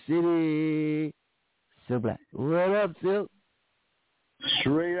Silk City. Silk Black. What up, Silk?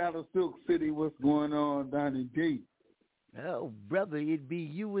 Straight out of Silk City, what's going on, Donnyd'S? Oh, brother, it'd be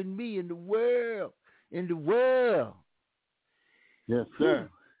you and me in the world. In the world. Yes, sir.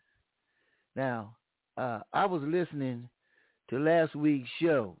 Now, I was listening to last week's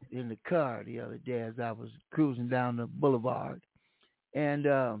show in the car the other day as I was cruising down the boulevard. And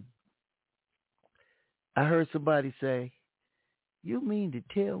I heard somebody say, you mean to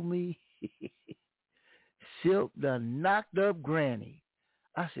tell me Silk done knocked up Granny?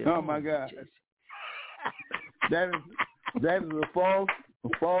 I said, oh my God. That is a false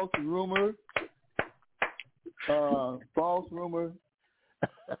rumor. False rumor.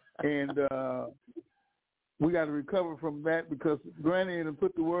 And we got to recover from that because Granny didn't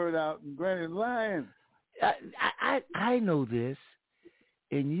put the word out and Granny's lying. I know this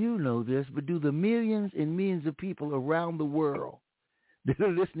and you know this, but do the millions and millions of people around the world that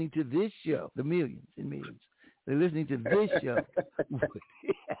are listening to this show, the millions and millions, they're listening to this show.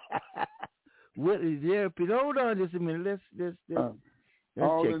 What is there? Hold on just a minute. Let's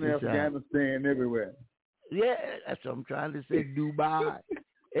all check in this Afghanistan, out. everywhere. Yeah, that's what I'm trying to say. Dubai,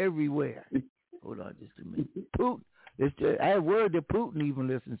 everywhere. Hold on just a minute. Putin. I had word that Putin even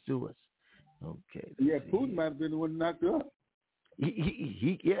listens to us. Okay. Yeah, Putin might have been the one who knocked her up.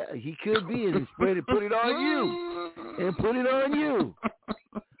 He could be, and put it on you, and put it on you.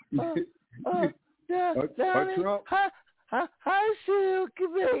 Trump. Hi, Silk,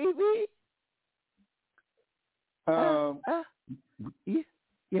 baby.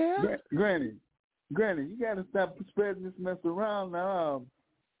 Yeah. Granny, you got to stop spreading this mess around now.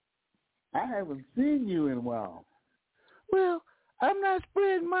 I haven't seen you in a while. Well, I'm not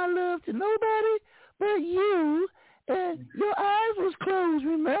spreading my love to nobody but you, and your eyes was closed,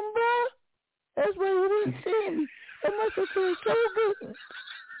 remember? That's why you didn't see me. That must have been so good.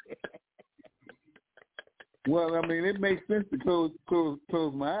 Well, I mean, it makes sense to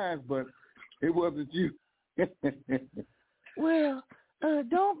close my eyes, but it wasn't you. Well,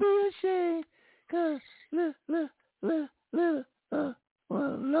 don't be ashamed, because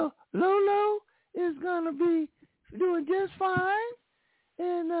Lolo is going to be doing just fine.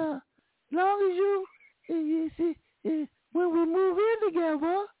 And as long as you see, when we move in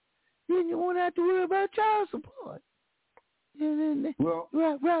together, then you won't have to worry about child support. And then, well,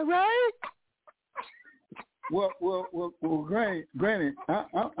 right? Well, Granny,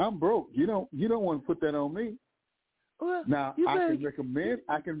 I'm broke. You don't want to put that on me. Well, now I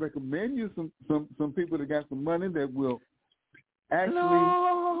can recommend you some people that got some money that will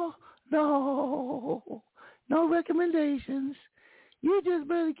actually. No recommendations. You just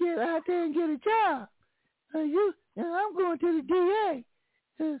better get out there and get a job. I'm going to the DA.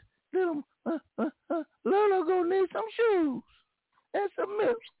 Little Lolo gonna need some shoes and some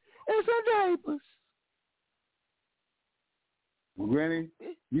milk and some diapers. Well, Granny,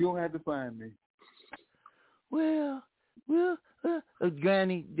 you don't have to find me. Well,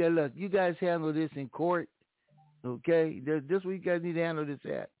 Granny, look, you guys handle this in court, okay? This what you guys need to handle this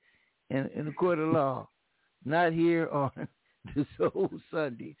at, in the court of law, not here on the Soul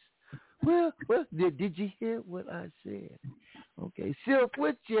Sundays. Well, did you hear what I said? Okay, Silk,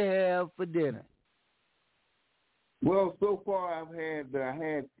 what you have for dinner? Well, so far I had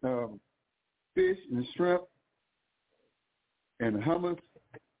fish and shrimp and hummus,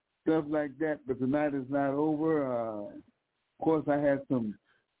 stuff like that. But the night is not over. Of course, I had some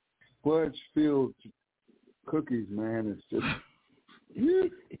fudge-filled cookies, man. It's just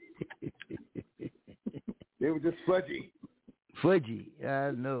they were just fudgy. Fudgy,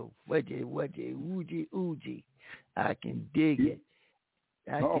 I know. Fudgy, oogie. I can dig it.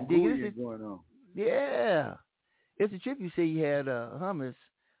 I can dig it. Going on. Yeah. It's a trip. You say you had hummus.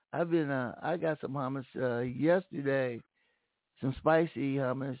 I got some hummus yesterday, some spicy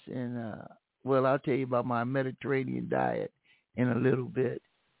hummus, and I'll tell you about my Mediterranean diet in a little bit.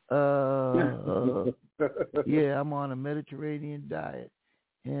 Yeah, I'm on a Mediterranean diet,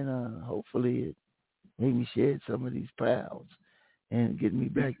 and hopefully it made me shed some of these pounds and get me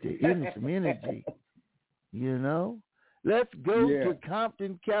back to some energy. You know, let's go to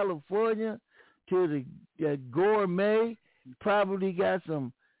Compton, California, to the gourmet. Probably got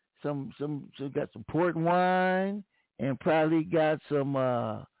some port wine, and probably got some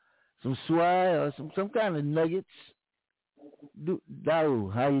swai or some kind of nuggets.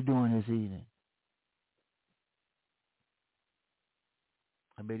 Daru, how you doing this evening?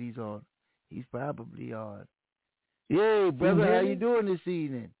 I bet he's on. He's probably on. Hey, brother, how you doing this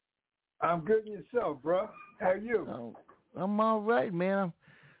evening? I'm good and yourself, bro. How are you? Oh, I'm all right, man. I'm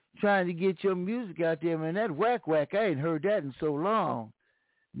trying to get your music out there, man. That whack, I ain't heard that in so long.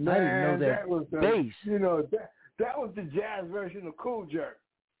 Man, I didn't know that was the bass. You know, that was the jazz version of Cool Jerk.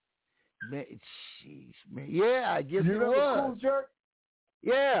 Man, jeez, man. Yeah, I guess you it remember was. Cool Jerk?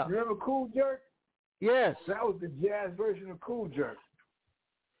 Yeah. You remember Cool Jerk? Yes. That was the jazz version of Cool Jerk.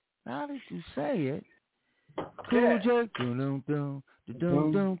 How did you say it? Cool Jerk, Cool Jerk.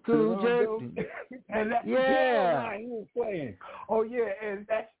 And that's the line he was playing. Oh yeah, and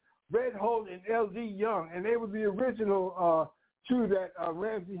that's Red Holt and L.D. Young, and they were the original two that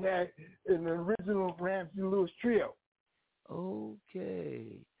Ramsey had in the original Ramsey Lewis trio.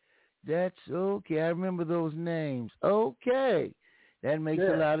 Okay, that's okay. I remember those names. Okay, that makes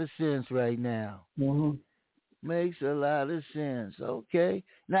a lot of sense right now. Mm-hmm. Makes a lot of sense. Okay.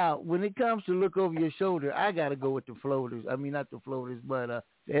 Now, when it comes to look over your shoulder, I got to go with the floaters. I mean, not the floaters, but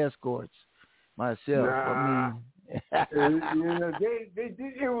the escorts myself. Nah. I mean, you know, they did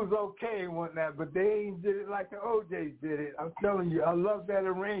it was okay and whatnot, but they ain't did it like the OJs did it. I'm telling you, I love that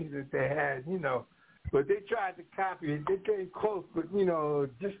arrangement they had, you know. But they tried to copy it. They came close, but, you know,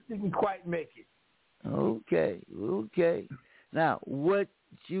 just didn't quite make it. Okay. Now, what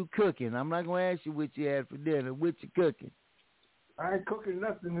you cooking? I'm not going to ask you what you had for dinner. What you cooking? I ain't cooking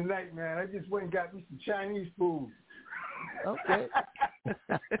nothing tonight, man. I just went and got me some Chinese food. Okay.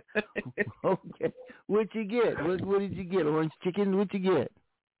 Okay. What you get? What did you get? Orange chicken? What you get?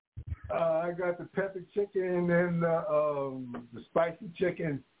 I got the pepper chicken and then the spicy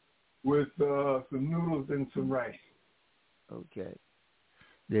chicken with some noodles and some rice. Okay.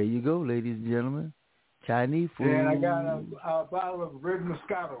 There you go, ladies and gentlemen. Chinese food. And I got a bottle of Red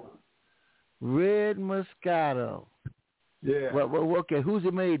Moscato. Red Moscato. Yeah. Well, okay. Who's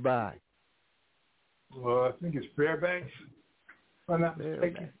it made by? Well, I think it's Fairbanks. If I'm not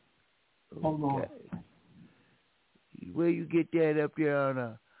mistaken. Hold on. Where you get that up here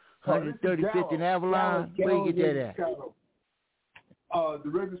on 135th and Avalon? Where you get that at? The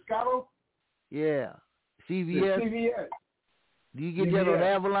Red Moscato? Yeah. CVS? CVS. Do you get that on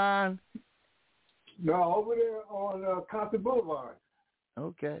Avalon? No, over there on Compton Boulevard.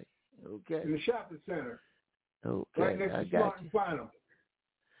 Okay. In the shopping center. Okay, right next to Smart and Final.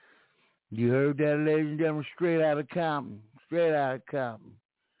 You heard that, ladies and gentlemen, straight out of Compton.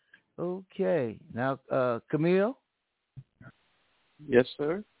 Okay. Now, Camille? Yes,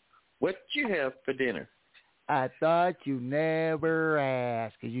 sir. What you have for dinner? I thought you never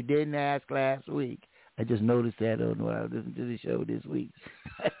asked, because you didn't ask last week. I just noticed that when I was listening to the show this week.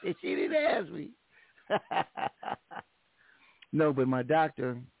 She didn't ask me. No, but my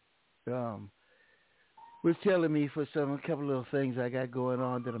doctor was telling me for a couple of things I got going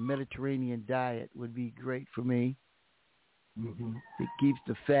on that a Mediterranean diet would be great for me. Mm-hmm. It keeps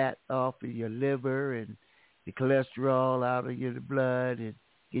the fat off of your liver and the cholesterol out of your blood and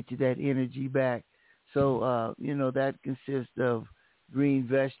get you that energy back. So, that consists of green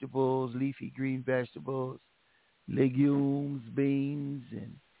vegetables, leafy green vegetables, legumes, beans,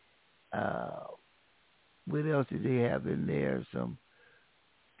 and what else do they have in there? Some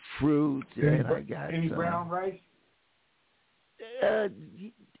fruits, and I got any some brown rice.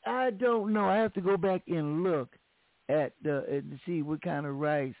 I don't know. I have to go back and look at and see what kind of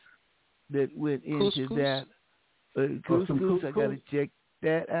rice that went into that. Couscous. I got to check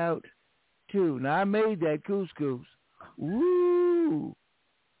that out too. Now I made that couscous. Woo!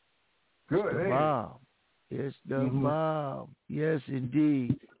 Good. It's the bomb. It's the bomb. Yes,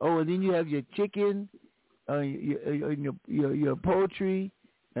 indeed. Oh, and then you have your chicken, your poultry,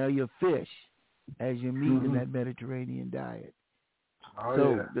 your fish as your meat in that Mediterranean diet. Oh,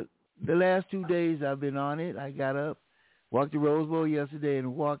 so yeah. the last 2 days I've been on it. I got up, walked the Rose Bowl yesterday,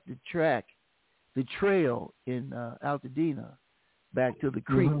 and walked the trail in Altadena back to the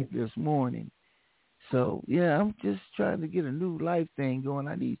creek this morning. So, yeah, I'm just trying to get a new life thing going.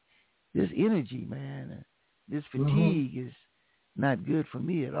 I need this energy, man. This fatigue is not good for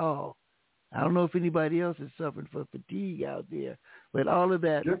me at all. I don't know if anybody else is suffering from fatigue out there, but all of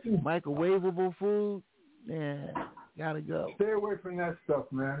that microwavable food, gotta go. Stay away from that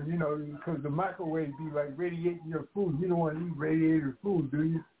stuff, man. You know, because the microwave be like radiating your food. You don't want to eat radiated food, do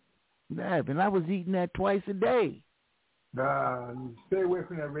you? Nah, and I was eating that twice a day. Nah, stay away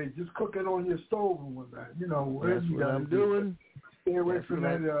from that radiation. Just cook it on your stove and whatnot. You know, that's what I'm doing. Stay away from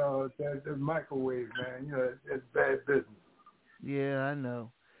that microwave, man. You know, it's bad business. Yeah, I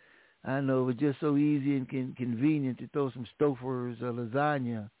know. It's just so easy and convenient to throw some Stouffer's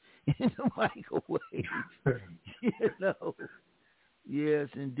lasagna in the microwave. You know. Yes,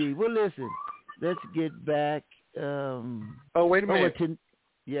 indeed. Well, listen, let's get back. Wait a minute.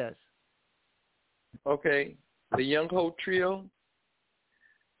 Yes. Okay. The Young Ho Trio.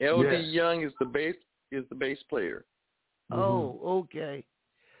 L.D. Young is the bass player. Oh, okay.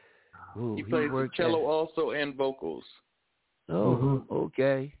 Ooh, he plays the cello also and vocals. Oh,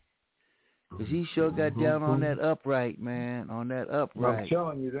 okay. Because he sure got down on that upright, man. On that upright. I'm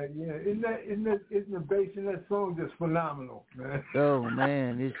telling you that, yeah. Isn't the bass in that song just phenomenal, man? Oh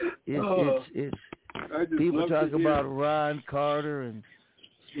man, it's people talk about Ron Carter and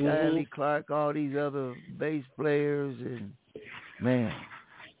Stanley Clarke, all these other bass players, and man.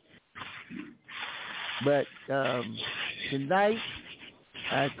 But tonight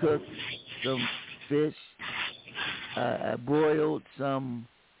I cooked some fish. I broiled some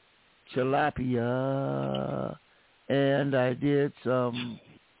tilapia, and I did some,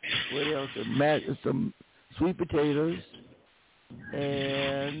 what else? Some sweet potatoes,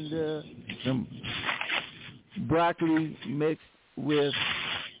 and some broccoli mixed with,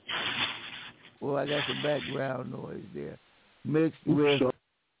 I got some background noise there, mixed with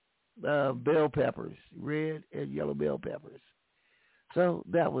bell peppers, red and yellow bell peppers. So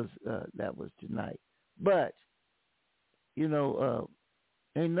that was tonight. But, you know,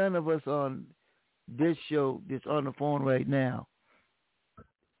 ain't none of us on this show that's on the phone right now.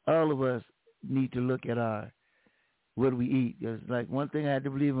 All of us need to look at what we eat. There's like one thing I had to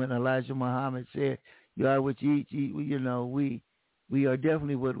believe when Elijah Muhammad said, "You are what you eat." You know, we are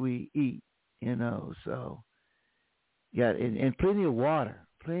definitely what we eat. You know, so yeah, and plenty of water.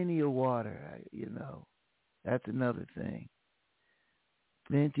 You know, that's another thing.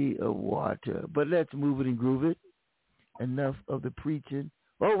 Plenty of water. But let's move it and groove it. Enough of the preaching.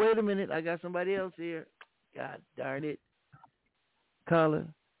 Oh, wait a minute. I got somebody else here. God darn it. Caller.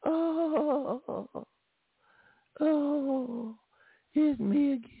 Oh, it's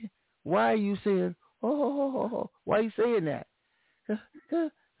me again. Why are you saying, why are you saying that?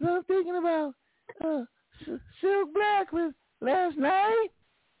 I'm thinking about Silk Black with last night.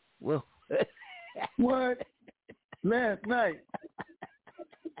 Well, what? Last night?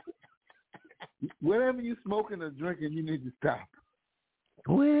 Whatever you smoking or drinking, you need to stop.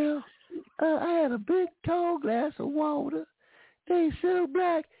 Well, I had a big tall glass of water. They Silk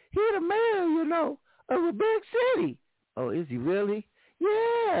Black. He the mayor, you know, of a big city. Oh, is he really?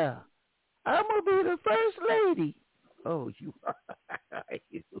 Yeah. I'm going to be the first lady. Oh, you are.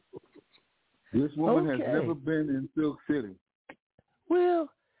 This woman has never been in Silk City. Well,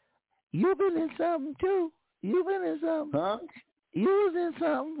 you've been in something, too. You've been in something. Huh? You was in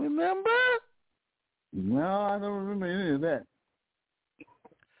something, remember? No, I don't remember any of that.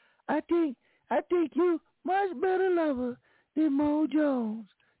 I think you much better lover than Mo Jones.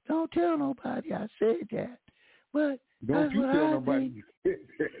 Don't tell nobody I said that. But don't you tell nobody you said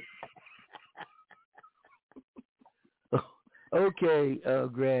that. Okay,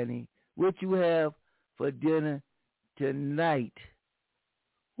 Granny. What you have for dinner tonight?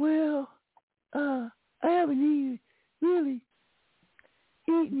 Well, I haven't really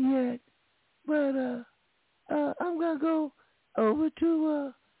eaten yet. But I'm going to go over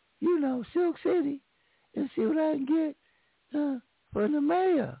to, Silk City and see what I can get for the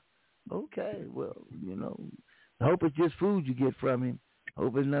mayor. Okay, well, I hope it's just food you get from him.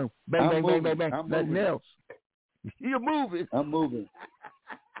 Hope it's no bang, nothing else. You're moving. I'm moving.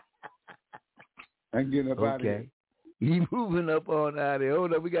 I'm getting up out of here. He moving up on out of here.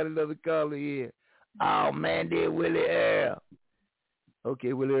 Hold up, we got another caller here. Oh, man, dear Willie Earl.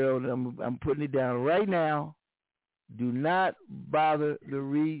 Okay, Willie Earl, I'm putting it down right now. Do not bother the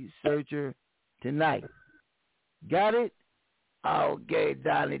researcher tonight. Got it? Okay,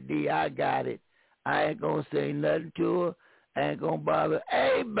 Donnie D, I got it. I ain't gonna say nothing to her. I ain't gonna bother.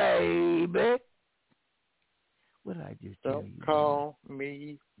 Hey, baby. What did I just tell you? Don't call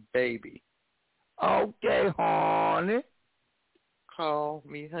me baby. Okay, honey. Call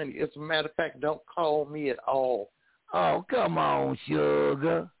me honey. As a matter of fact, don't call me at all. Oh, come on,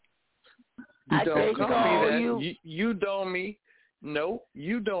 sugar. You don't call me that. You. You don't me. No,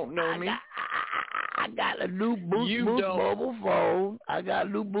 you don't know me. I got a new Boost mobile phone. I got a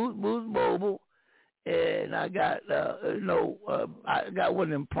new Boost mobile, and I got I got one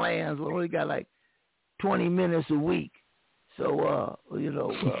of them plans where we got like 20 minutes a week. So I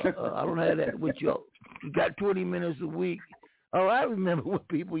don't have that with you. You got 20 minutes a week. Oh, I remember what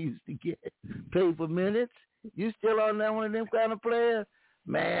people used to get paid for minutes. You still on that one of them kind of players?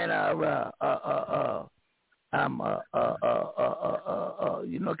 Man, I'm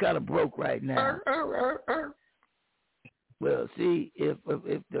kind of broke right now. Well, see, if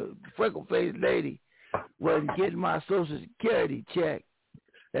the freckle-faced lady wasn't getting my Social Security check,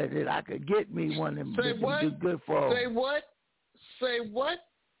 that I could get me one of them. Say what? Good for. Say what? Say what?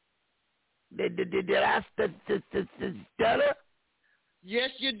 Did I stutter?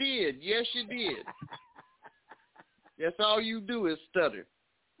 Yes, you did. Yes, you did. That's all you do is stutter.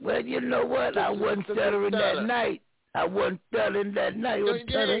 Well, you know what? I wasn't stuttering that night. I wasn't stuttering that night.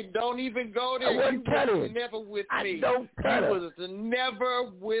 Don't even go there. I wasn't stuttering. You were never with me. I don't stutter. You was never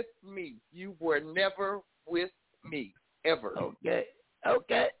with me. You were never with me, ever.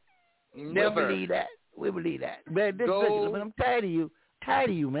 Okay. Never. We believe that. Man, listen, I'm tired of you. Tired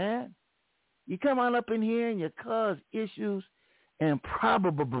of you, man. You come on up in here and you cause issues and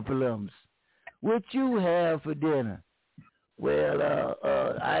problems. What you have for dinner? Well,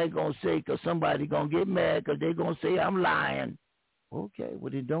 I ain't going to say because somebody going to get mad because they going to say I'm lying. Okay,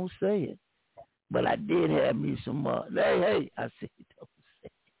 well, then don't say it. But I did have me some, hey, I said don't say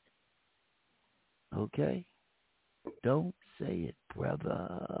it. Okay? Don't say it, brother.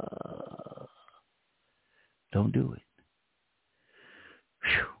 Don't do it.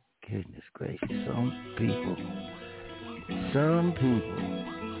 Whew, goodness gracious. Some people.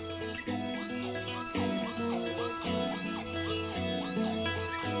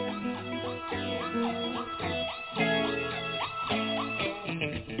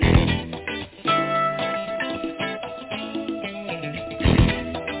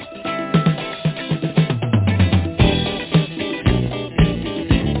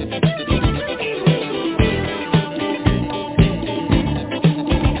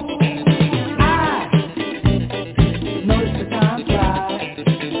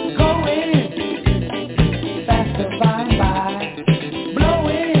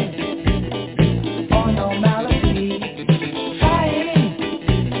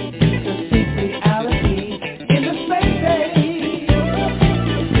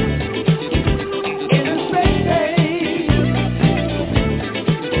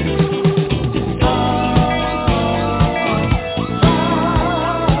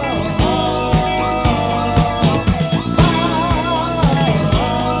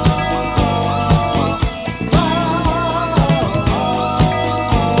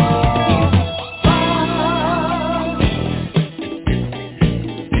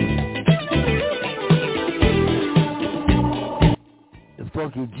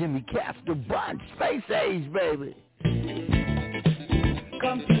 Jimmy Castor Bond, Space Age, baby.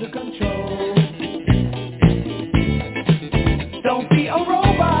 Come to the control. Don't be a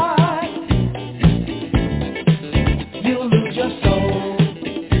robot. You'll lose your soul.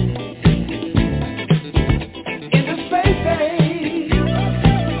 In the space age.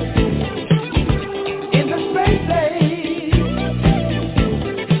 In the space age.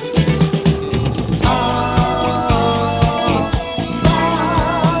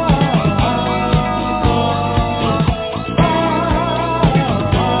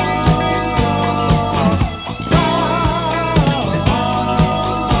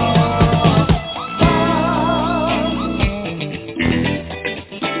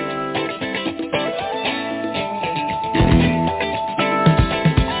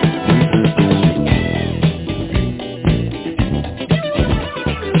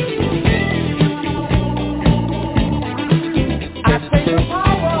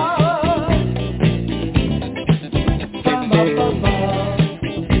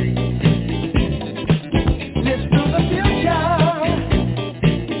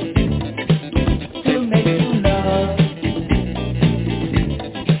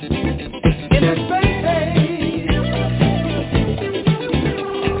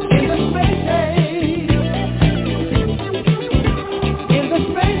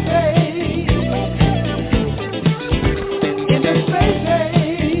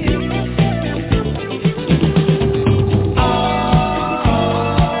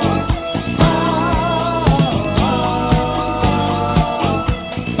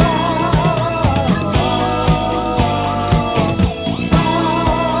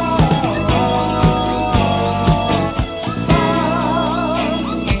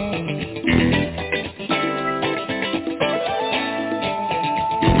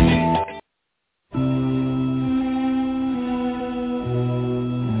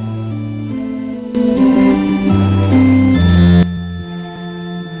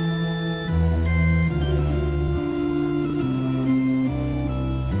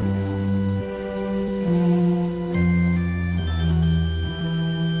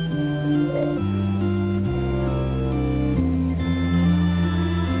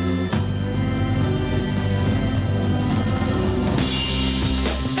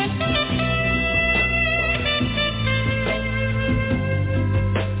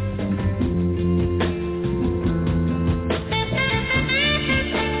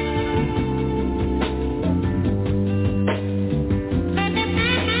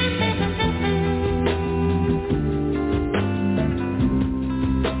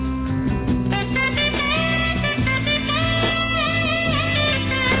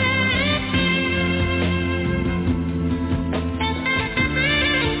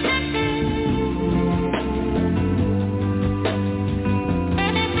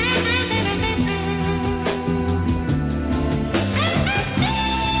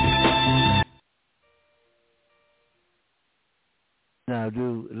 Now,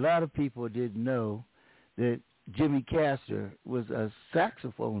 dude, a lot of people didn't know that Jimmy Castor was a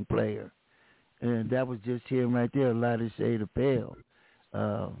saxophone player, and that was just him right there, Lottie Shade of Pale.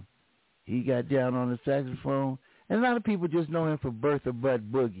 He got down on the saxophone, and a lot of people just know him for Bertha Butt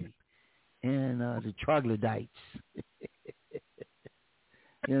Boogie and the Troglodytes.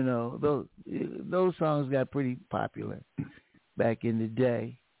 You know, those songs got pretty popular back in the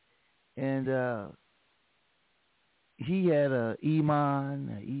day. And he had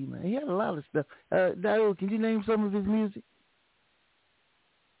Iman. He had a lot of stuff. Daryl, can you name some of his music?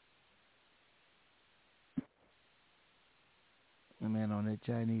 Oh, man, on that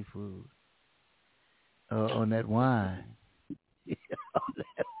Chinese food. On that wine. On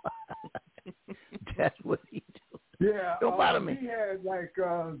that wine. That's what he do. Yeah, don't bother me. He had like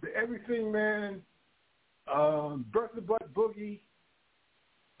the Everything Man, Bertha Butt Boogie,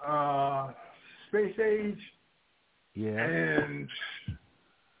 Space Age, and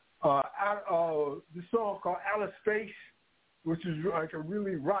this song called Outer Space, which is like a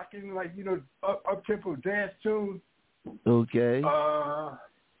really rocking, like, you know, up tempo dance tune. Okay.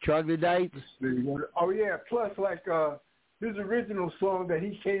 Troglodytes. Oh yeah, plus like his original song that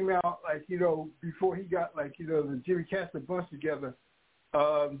he came out, like, you know, before he got, like, you know, the Jimmy Castor bunch together,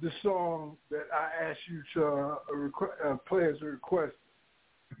 the song that I asked you to play as a request,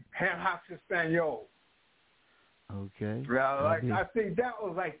 Ham Hocks Espanol. Okay. Well, like, I think that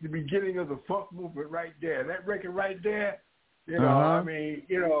was like the beginning of the funk movement right there. That record right there, you know, I mean,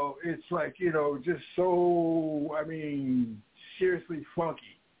 you know, it's like, you know, just so, I mean, seriously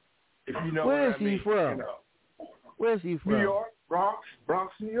funky, if you know Where what I mean. Where's he from? You know. Where's he from? New York, Bronx,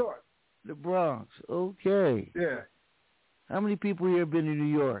 New York. The Bronx. Okay. Yeah. How many people here have been to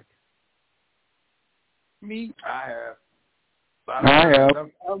New York? Me. I have.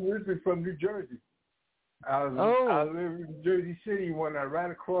 I'm originally from New Jersey. I live in Jersey City when I right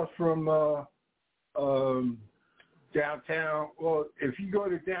across from downtown. Well, if you go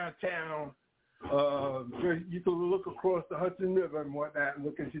to downtown, you can look across the Hudson River and whatnot and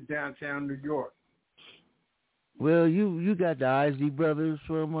look into downtown New York. Well, you got the Isley Brothers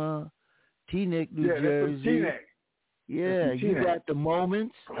from Teaneck, New Jersey. They're from Teaneck. Yeah, you got the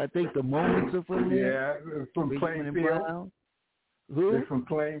Moments. I think the Moments are from there. Yeah, from Plainfield. Who? They're from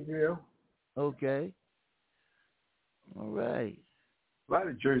Plainfield. Okay. All right. A lot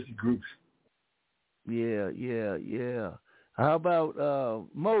of Jersey groups. Yeah. How about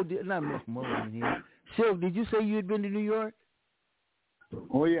Mo? Not Miss Mo in here. Silk, did you say you had been to New York?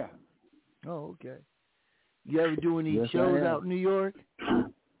 Oh yeah. Oh, okay. You ever do any shows out in New York?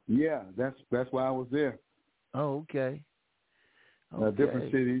 Yeah, that's why I was there. Oh, okay.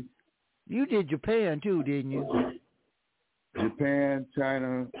 Different cities. You did Japan too, didn't you? Japan,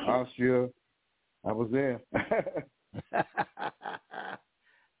 China, Austria. I was there.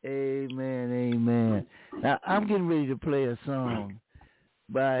 Amen. Now, I'm getting ready to play a song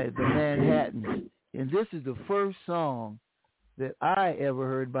by the Manhattans. And this is the first song that I ever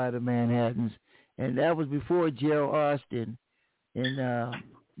heard by the Manhattans. And that was before Gerald Austin. And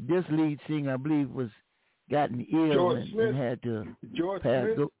this lead singer, I believe, was gotten ill and had to pass.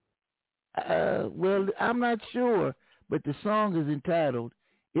 Well, I'm not sure, but the song is entitled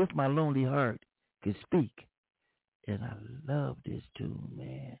 "If My Lonely Heart Could Speak," and I love this tune,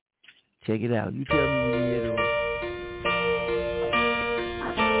 man. Check it out. You tell me when you hear it.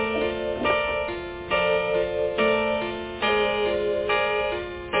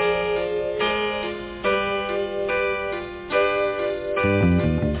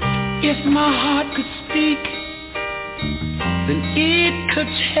 If my heart could speak, then it could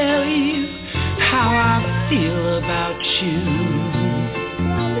tell you how I feel about you.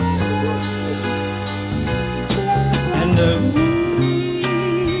 And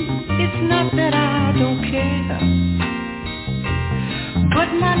it's not that I don't care, but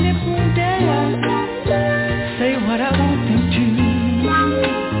my lips won't dare say what I want them to.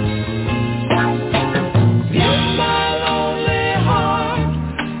 If my lonely heart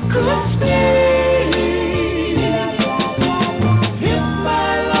could speak, if my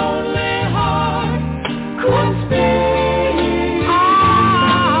lonely heart could speak,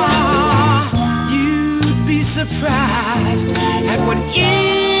 you'd be surprised at what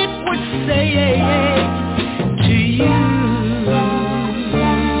it would say to you.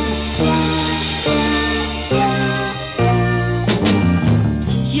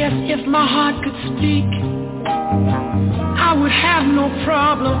 Yes, if my heart could speak, I would have no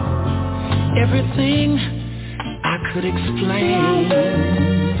problem. Everything I could explain.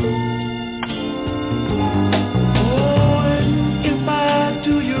 Oh, and if I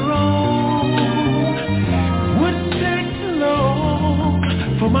do you wrong, wouldn't take too long.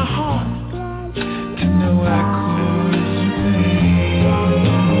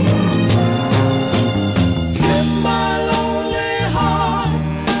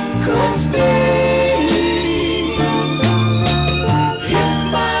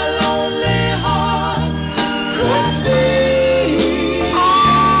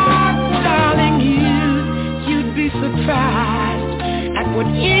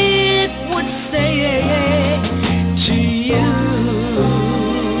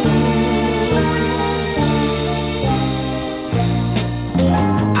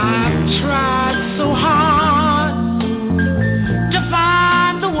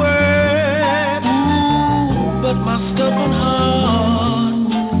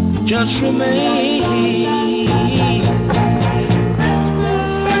 just remain.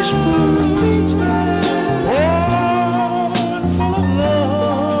 Fresh fruit, born full of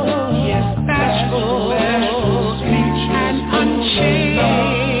love, yes, bashful and unchained.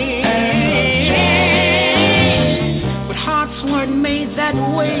 But hearts weren't made that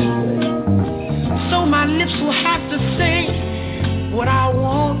way, so my lips will have to say what I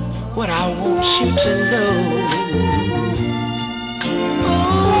want you to know.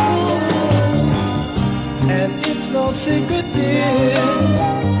 And it's no secret, dear,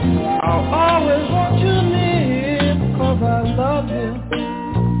 I'll always want you near, 'cause I love you,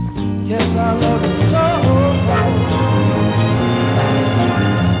 yes, I love you so.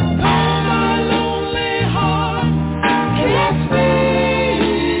 Though my lonely heart can't speak,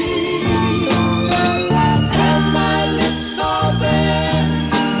 and my lips are bare,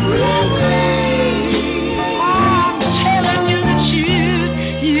 I'm telling you the truth,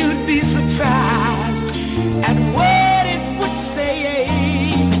 you'd be surprised at what it would say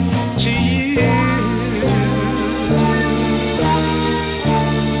to you.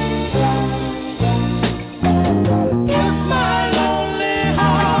 If my lonely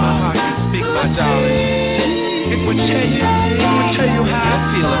heart could speak, my darling, it would tell you how I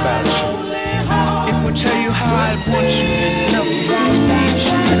feel about you. It would tell you how I want you and love you and need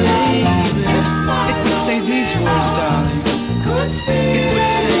you, baby. It would say these words, darling. It would say,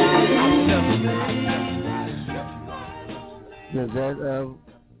 I love you. Does that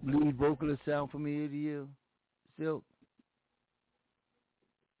lead vocalist sound familiar to you, Silk?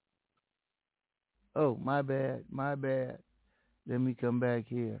 Oh, my bad. Let me come back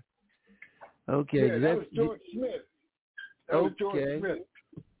here. Okay. Yeah, that was George Smith. George Smith.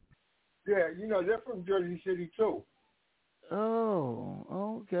 Yeah, you know, they're from Jersey City, too. Oh,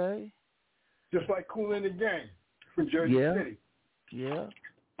 okay. Just like Kool and the Gang from Jersey City. Yeah.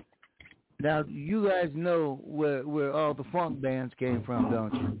 Now, you guys know where all the funk bands came from,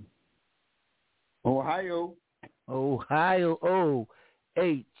 don't you? Ohio. O-H-I-O.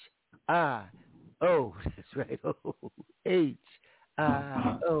 That's right. O-H-I-O.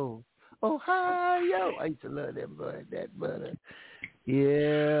 Ohio. I used to love that butter.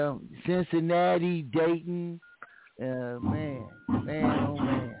 Yeah. Cincinnati, Dayton. Man, oh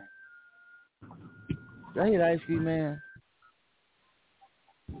man. Did I hit Ice Cream Man?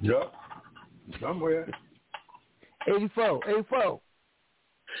 Yup. Somewhere. 84.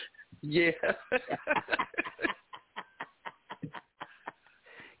 Yeah.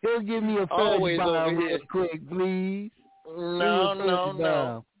 He'll give me a fudge bomb real quick, please. No.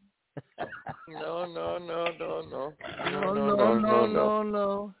 No. You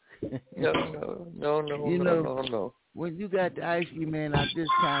know, when you got the Ice Cream Man out this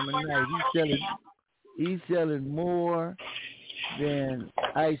time of night, he's selling more than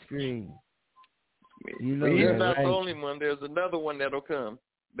ice cream. You know, he's not right? the only one. There's another one that'll come.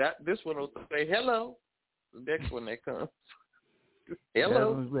 This one will say hello. The next one that comes.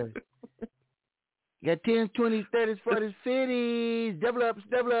 Hello. You got 10s, 20s, 30s, 40s, 50s, double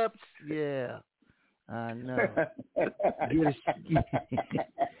ups. Yeah. I know.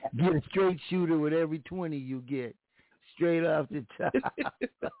 Get a straight shooter with every 20 you get. Straight off the top.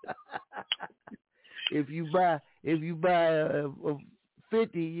 If you buy a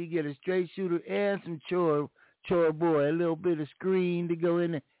 50, you get a straight shooter and some chore boy, a little bit of screen to go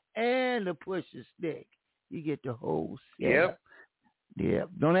in there, and a pusher stick. You get the whole set. Yep.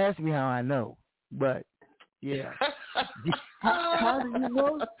 Don't ask me how I know, but yeah. How do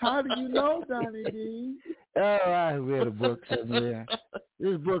you know, Donnie D? Oh, I read a book somewhere.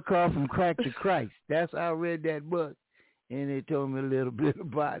 This book called From Crack to Christ. That's how I read that book. And they told me a little bit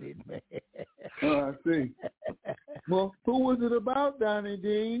about it, man. Oh, I see. Well, who was it about, Donnie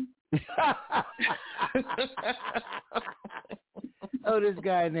D? Oh, this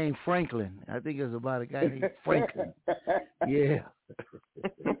guy named Franklin. I think it was about a guy named Franklin. Yeah.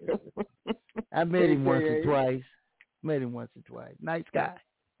 I met him once or twice. Nice guy.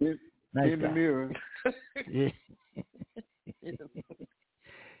 In the mirror. Yeah.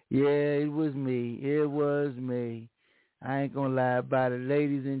 Yeah, it was me. I ain't gonna lie about it,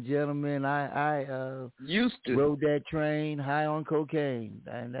 ladies and gentlemen. I used to rode that train high on cocaine,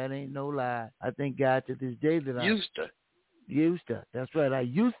 and that ain't no lie. I thank God to this day that used to. That's right. I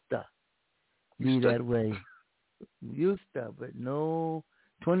used to be that way. Used to, but no.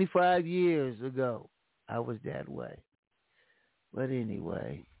 25 years ago, I was that way. But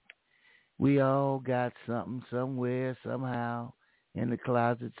anyway, we all got something somewhere, somehow, in the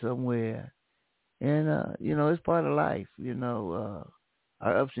closet somewhere. And, it's part of life,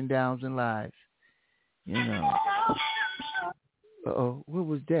 our ups and downs in life, Uh-oh, what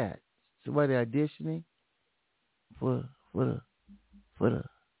was that? Somebody auditioning for the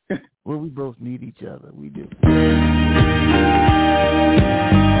well, we both need each other. We do.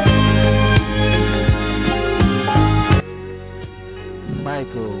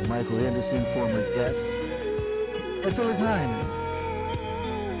 Michael Henderson, former guest. That's Phyllis Hyman.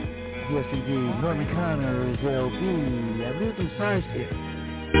 Yes, indeed. Norman Connors, LB. I lived in Sidestep.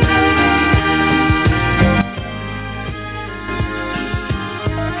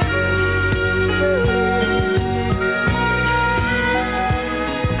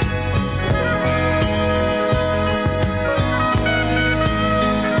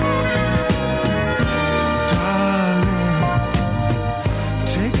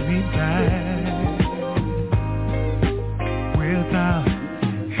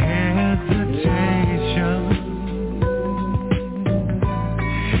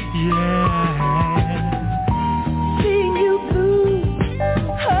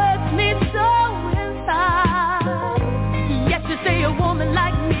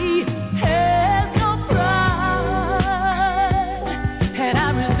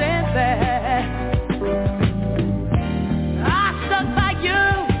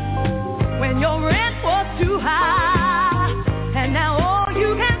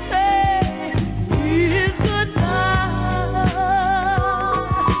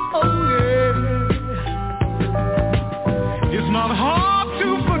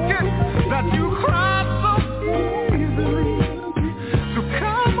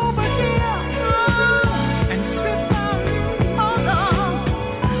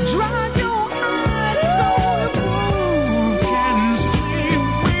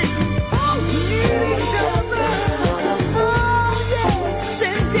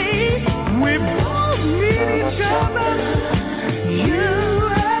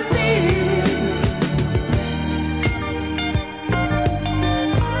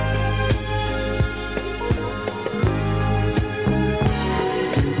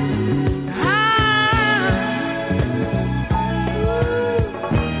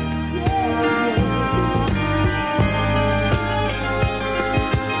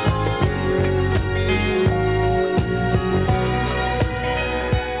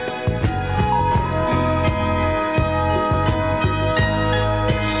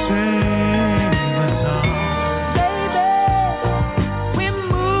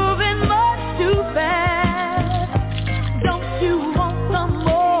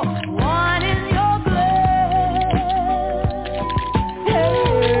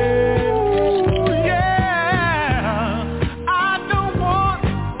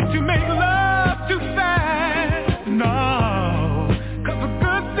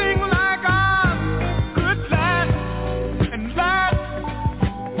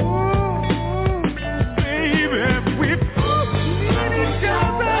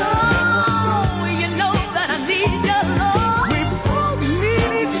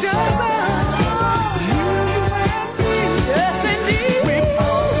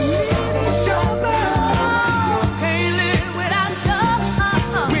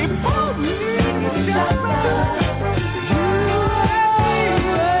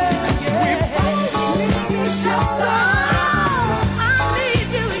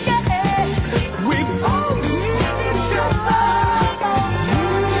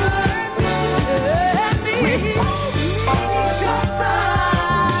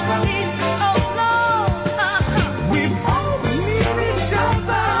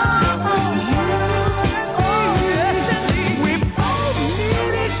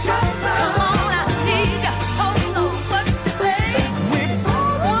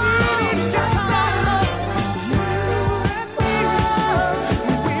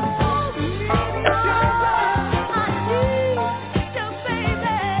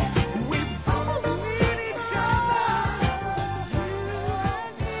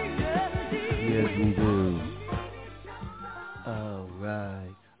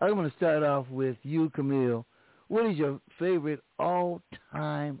 I'm going to start off with you, Camille. What is your favorite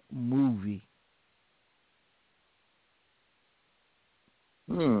all-time movie?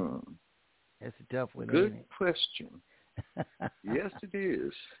 That's a tough one. Good question. Yes, it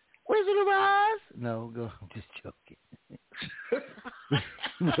is. Wizard of Oz? No, go. I'm just joking.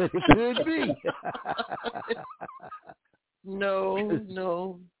 But it could be. No.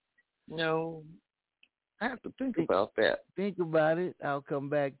 I have to think about that. Think about it. I'll come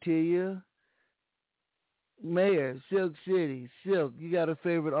back to you. Mayor, Silk City. Silk, you got a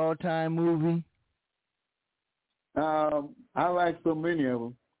favorite all-time movie? I like so many of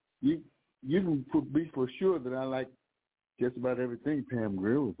them. You can be for sure that I like just about everything Pam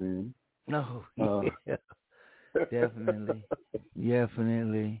Grier was in. No, yeah. Definitely.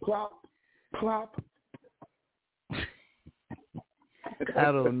 Plop, plop.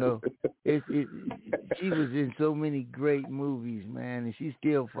 I don't know. She was in so many great movies, man, and she's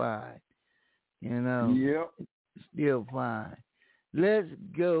still fine. You know? Yep. Still fine. Let's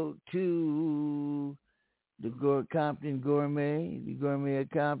go to the Compton Gourmet, the Gourmet of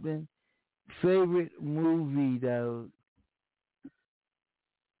Compton. Favorite movie, though?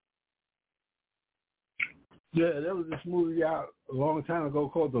 Yeah, there was this movie out a long time ago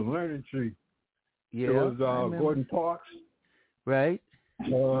called The Learning Tree. Yeah, it was Gordon Parks. Right.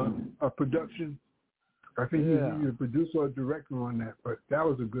 A production. I think he's either a producer or director on that, but that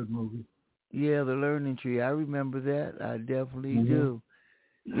was a good movie. Yeah, The Learning Tree. I remember that. I definitely do.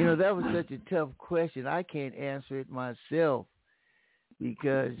 You know, that was such a tough question. I can't answer it myself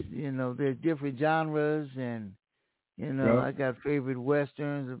because, you know, there's different genres and, you know, I got favorite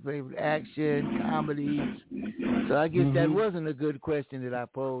westerns and favorite action, comedies. So I guess that wasn't a good question that I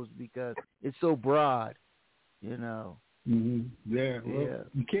posed because it's so broad, you know. Yeah, well,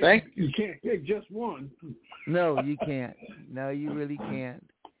 you can't pick just one. No, you can't. No, you really can't.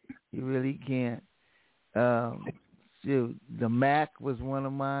 You really can't. Shoot, The Mac was one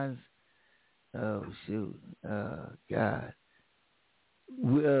of mine. Oh, shoot. God.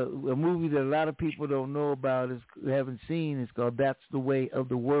 A movie that a lot of people don't know about, haven't seen, is called That's the Way of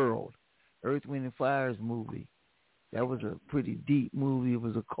the World. Earth, Wind, and Fire's movie. That was a pretty deep movie. It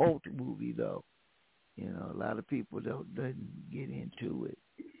was a cult movie, though. You know, a lot of people don't get into it.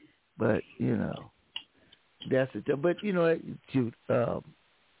 But, you know, that's it. But, you know, shoot,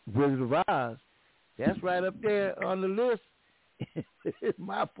 Wizard of Oz, that's right up there on the list in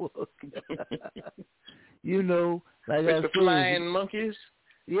my book. You know, like with I the said, flying monkeys?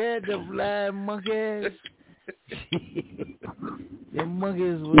 Yeah, the flying monkeys. The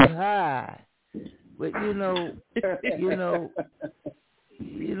monkeys was high. But you know,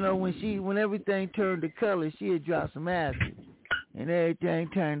 when everything turned to color, she had dropped some acid. And everything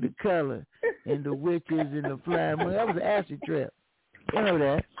turned to color. And the witches and the flying monkeys. That was an acid trip. You know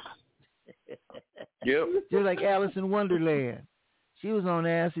that. Yep. Just like Alice in Wonderland. She was on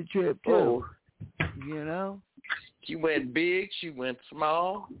an acid trip too. Oh. You know? She went big, she went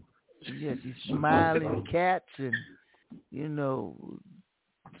small. Yeah, she's smiling cats and, you know,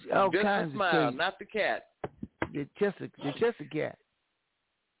 all just kinds the smile, of not the cat. Just a cat.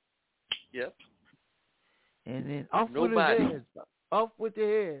 Yep. And then off Nobody. with the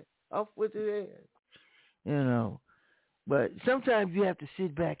head. You know. But sometimes you have to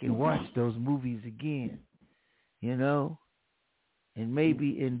sit back and watch those movies again, you know, and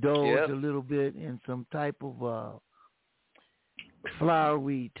maybe indulge a little bit in some type of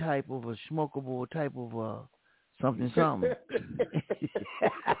flowery type of a smokable type of something. And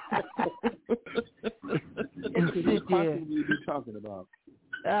sit there. What you talking about?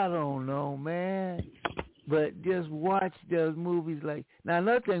 I don't know, man. But just watch those movies. Like now,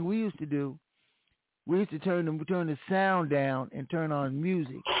 another thing we used to do. We used to turn the sound down and turn on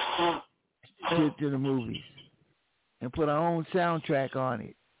music to the movies and put our own soundtrack on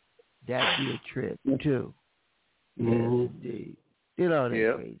it. That'd be a trip, too. Yes, indeed. Did all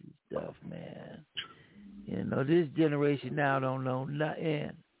that crazy stuff, man. You know, this generation now don't know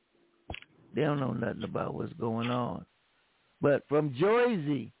nothing. They don't know nothing about what's going on. But from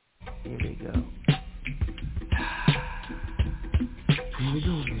Jersey, here we go. Here we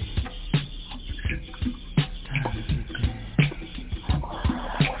go, baby.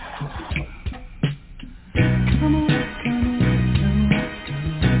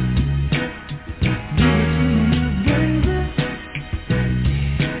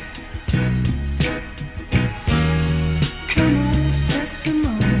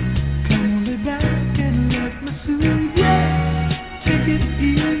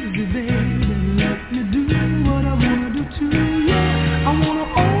 Easy, baby, let me do what I wanna do too. Yeah, I wanna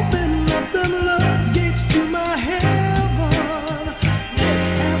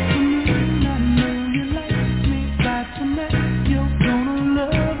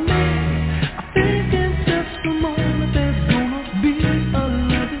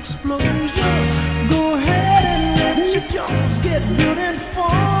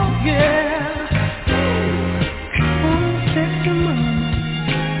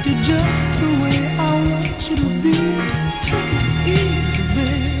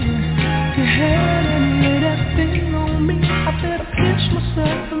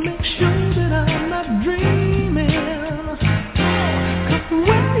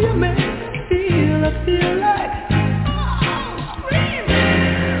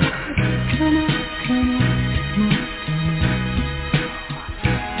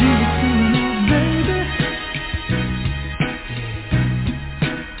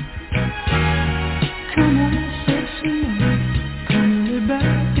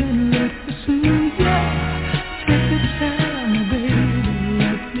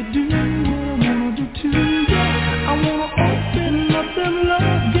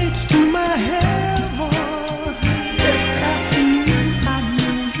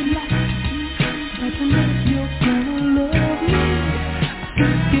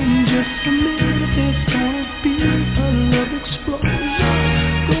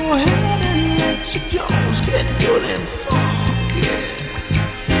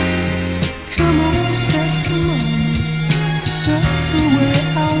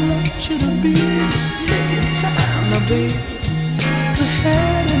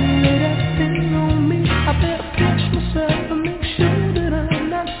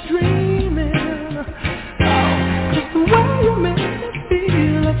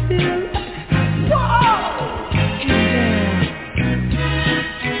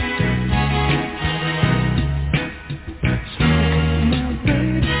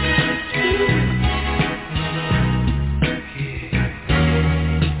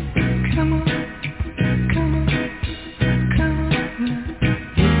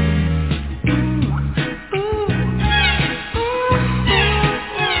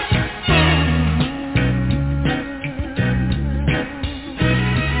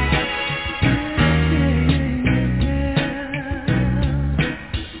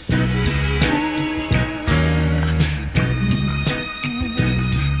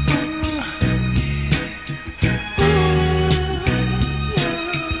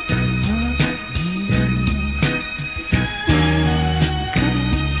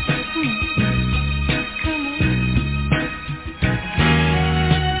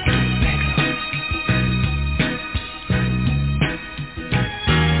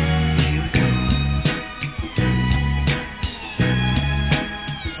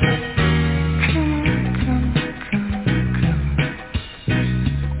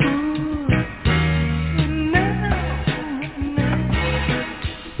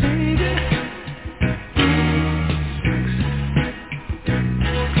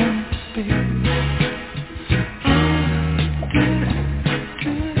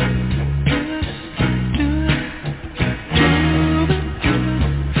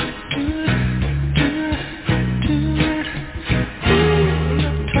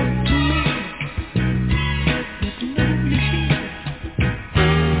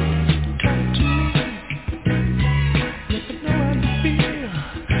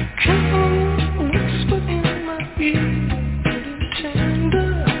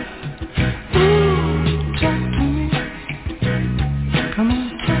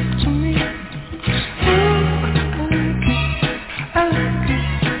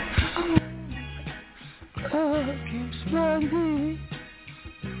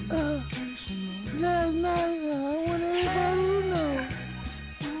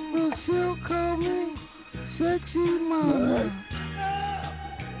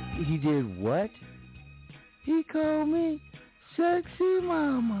He did what? He called me Sexy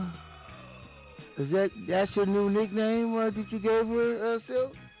Mama. That's your new nickname that you gave her,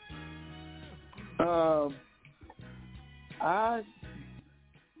 Silk? I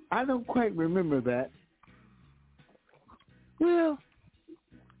don't quite remember that. Well,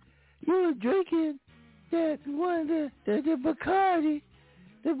 you were drinking that one, the Bacardi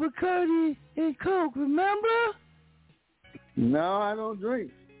and Coke, remember? No, I don't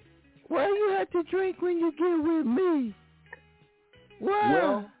drink. Why you have to drink when you get with me? Why?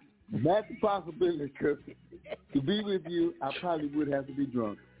 Well, that's a possibility, because to be with you, I probably would have to be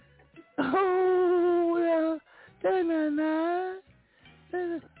drunk. Oh, well,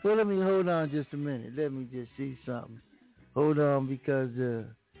 well, let me hold on just a minute. Let me just see something. Hold on, because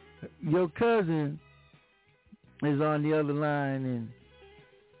your cousin is on the other line, and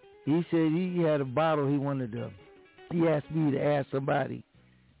he said he had a bottle he wanted to. He asked me to ask somebody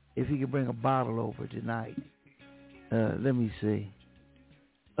if he could bring a bottle over tonight. Let me see.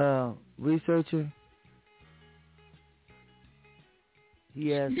 Researcher?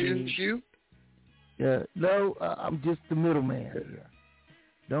 He asked me. You? No, I'm just the middleman here.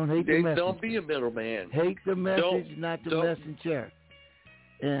 Don't hate the message. Don't be a middleman. Hate the message, not the messenger.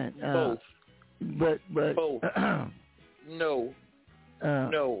 And both. But both. No.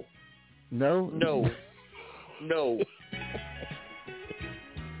 No. No. No. No.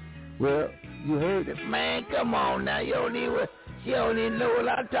 Well, you heard it, man. Come on now, you don't even know what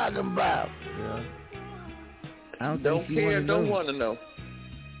I'm talking about. Yeah. I don't care. Don't want to know.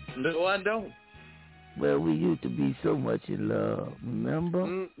 No, I don't. Well, we used to be so much in love,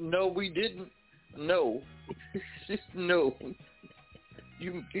 remember? No, we didn't. No. No.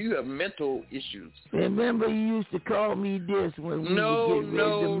 You have mental issues. Remember, you used to call me this when we were getting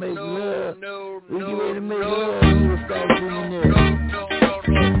ready to make love. No. You were starting this.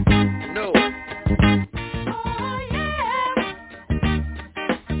 No.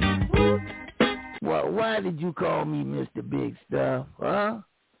 Well, why did you call me Mr. Big Stuff, huh?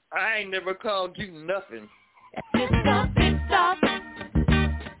 I ain't never called you nothing. Big stuff.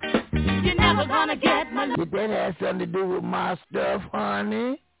 You're never gonna get my love. Did that have something to do with my stuff,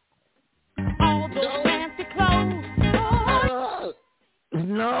 honey? All those fancy clothes.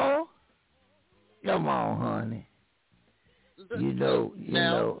 No? Come on, honey. You know,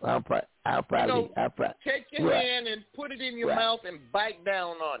 I'll probably. Take your hand and put it in your mouth and bite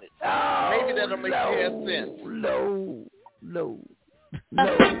down on it. Oh, maybe that'll make you have sense. No.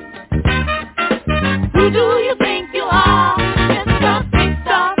 Who do you think you are, Mr. Big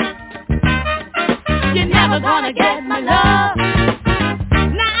Stuff? You're never gonna get my love.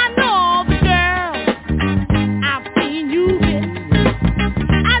 Now I know all the girls I've seen you with.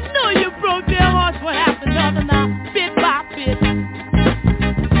 I know you broke their hearts one after another now, bit by bit.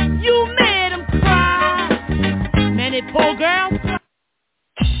 You made them cry. Many poor girls cry.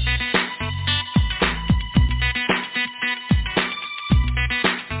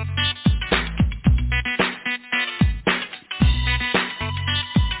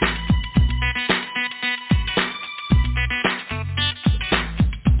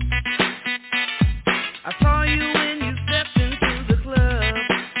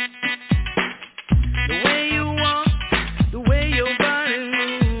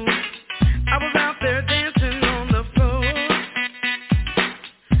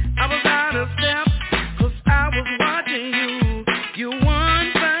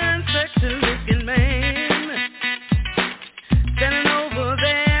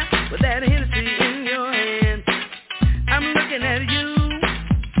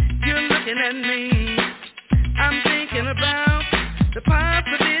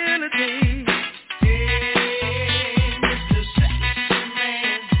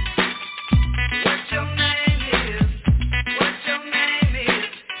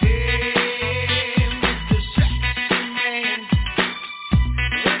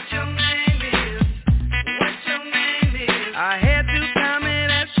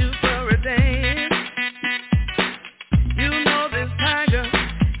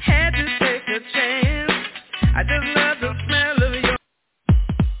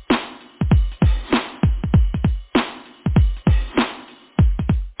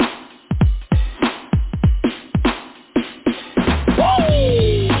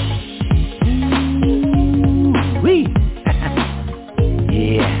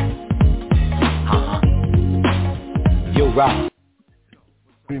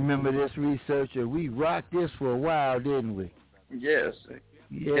 Remember this, researcher? We rocked this for a while, didn't we? Yes.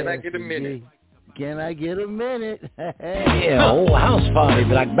 Can I get a minute? Can I get a minute? Yeah, old house party,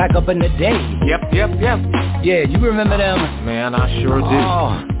 like back up in the day. Yep. Yeah, you remember them? Man, I sure do.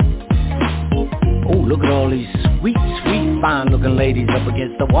 Oh, look at all these sweet, sweet, fine-looking ladies up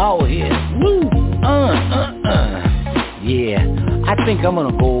against the wall here. Woo! Yeah, I think I'm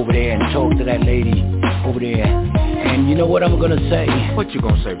gonna go over there and talk to that lady over there. And you know what I'm gonna say? What you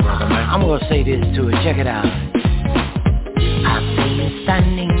gonna say, brother, man? I'm gonna say this to her. Check it out. I see you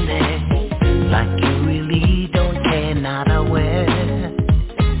standing there like you really don't care, not aware.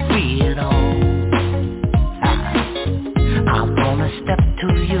 Free at all. I wanna step to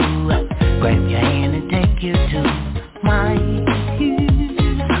you, grab your hand and take you to my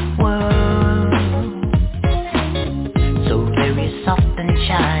world. So very soft and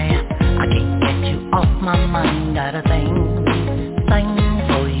shy, I can't get you off my mind. Got a thing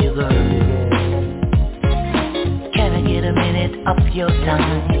for you, girl. Can I get a minute of your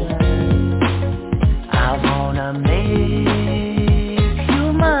time? I wanna make you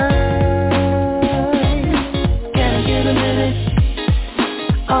mine. Can I get a minute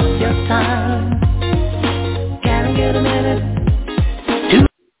of your time? Can I get a minute?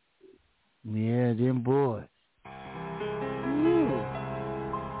 Yeah, them boys.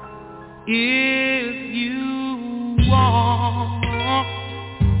 If you want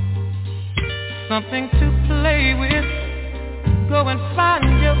something to play with, go and find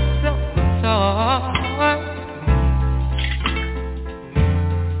yourself a toy.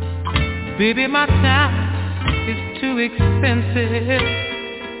 Baby, my time is too expensive,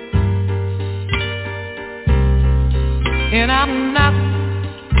 and I'm not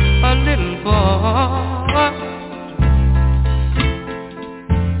a little boy.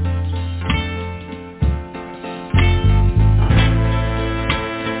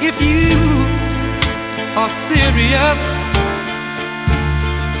 If you are serious,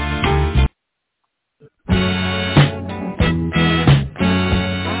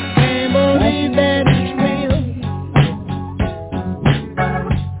 I believe that it's real.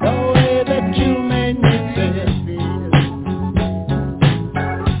 The way that you made me feel.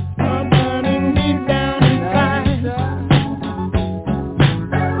 I'm burning deep down inside.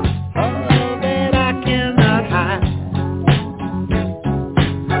 Oh, that I cannot hide.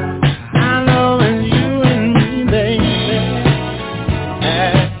 I know it's you and me, baby.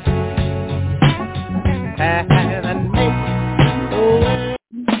 And make the way.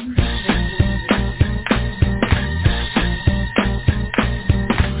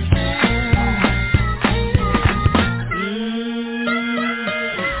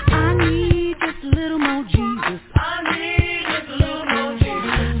 I need just a little more Jesus. I need just a little more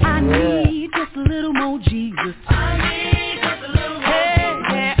Jesus. I need just a little more Jesus. I need just a little more Jesus.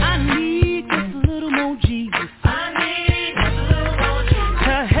 Hey, I need just a little more Jesus. I need just a little more Jesus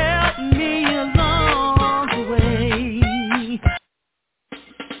to help me along the way.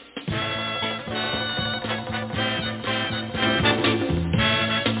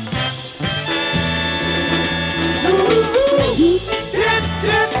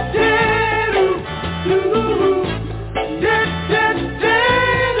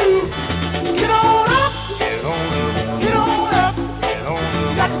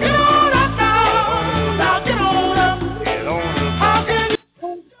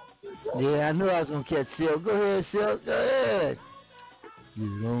 Yeah, I knew I was gonna catch Silk. Go ahead, Silk. Go ahead.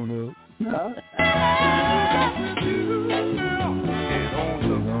 Get on up. Huh?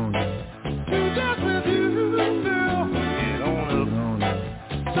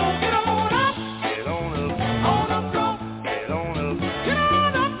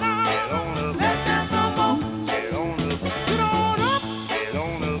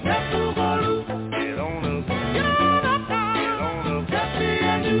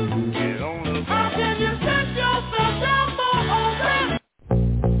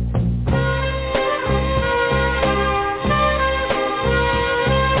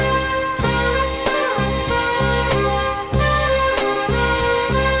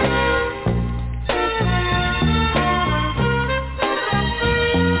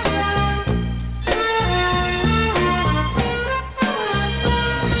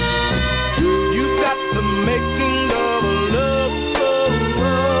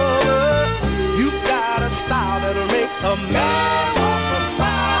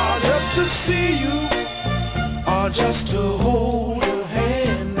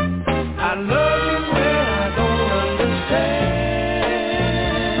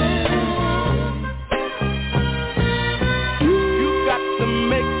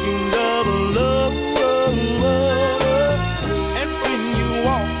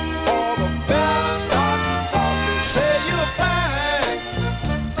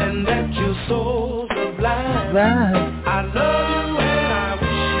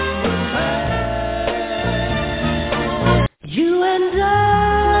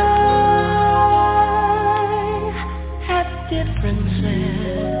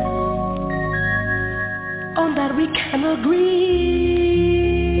 we can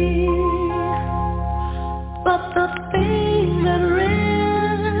agree. But the thing that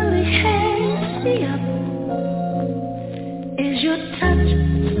really hangs me up is your touch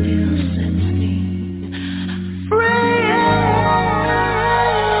still sets me free.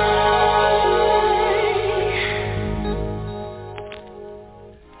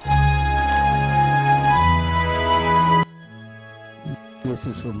 This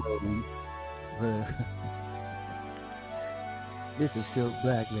is for Moby. This is Silk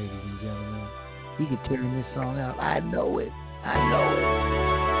Black, ladies and gentlemen. He could turn this song out. I know it. I know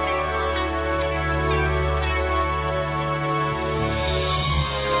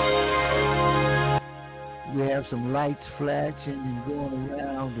it. We have some lights flashing and going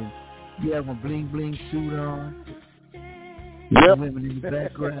around, and you have a bling bling suit on. Yep. Women in the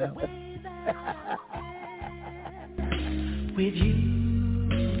background. With you.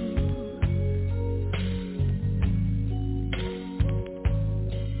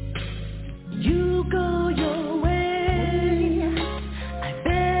 You go your way, I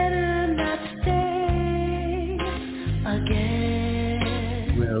better not stay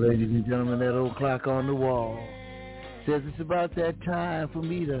again. Well, ladies and gentlemen, that old clock on the wall says it's about that time for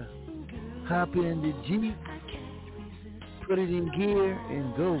me to hop in the Jeep, put it in gear,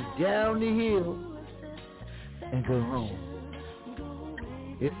 and go down the hill and go home.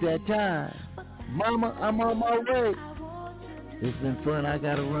 It's that time. Mama, I'm on my way. It's been fun. I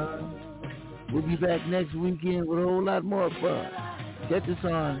gotta run. We'll be back next weekend with a whole lot more fun. Get this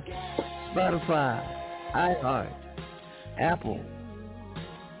on Spotify, iHeart, Apple,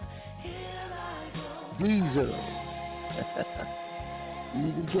 Deezer.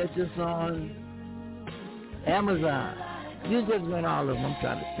 You can catch us on Amazon. You can just run all of them. I'm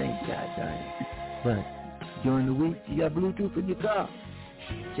trying to think, God. But during the week, you got Bluetooth in your car.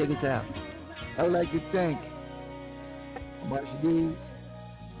 Check us out. I would like to thank Marcia D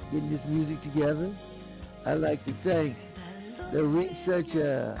getting this music together. I'd like to thank the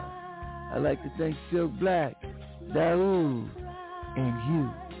researcher. I'd like to thank Silk Black, Daoud, and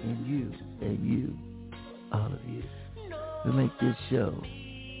you, all of you, to make this show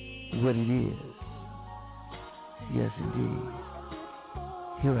what it is. Yes, indeed.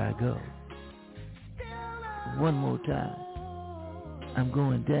 Here I go. One more time. I'm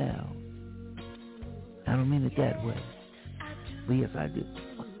going down. I don't mean it that way, but yes, I do.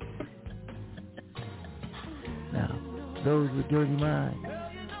 Now, those with dirty minds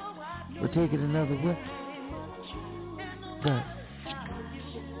will take it another way, but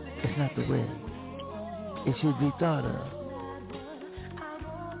it's not the way it should be thought of.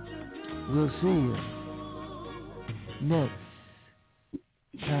 We'll see you next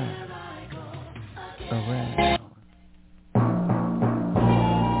time around.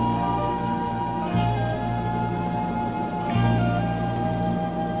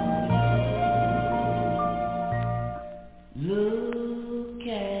 Look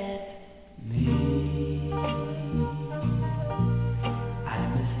at me.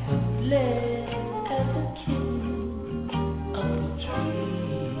 I'm as helpless as a king up a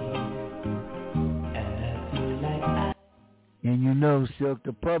tree, and I feel like I. And you know, Silk,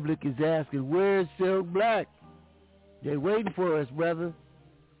 the public is asking, where's Silk Black? They're waiting for us, brother.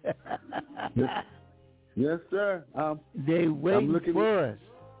 Yes, sir. They waiting for us.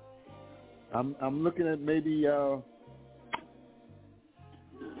 I'm looking at maybe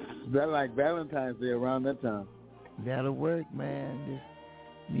that like Valentine's Day around that time. That'll work, man.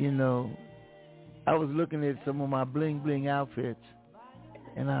 You know, I was looking at some of my bling bling outfits,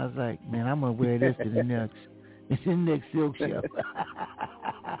 and I was like, man, I'm gonna wear this to the next Silk show.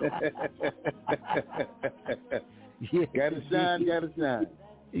 Yes, gotta shine.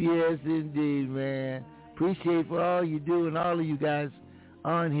 Yes, indeed, man. Appreciate for all you do and all of you guys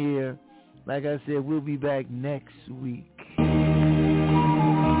on here. Like I said, we'll be back next week.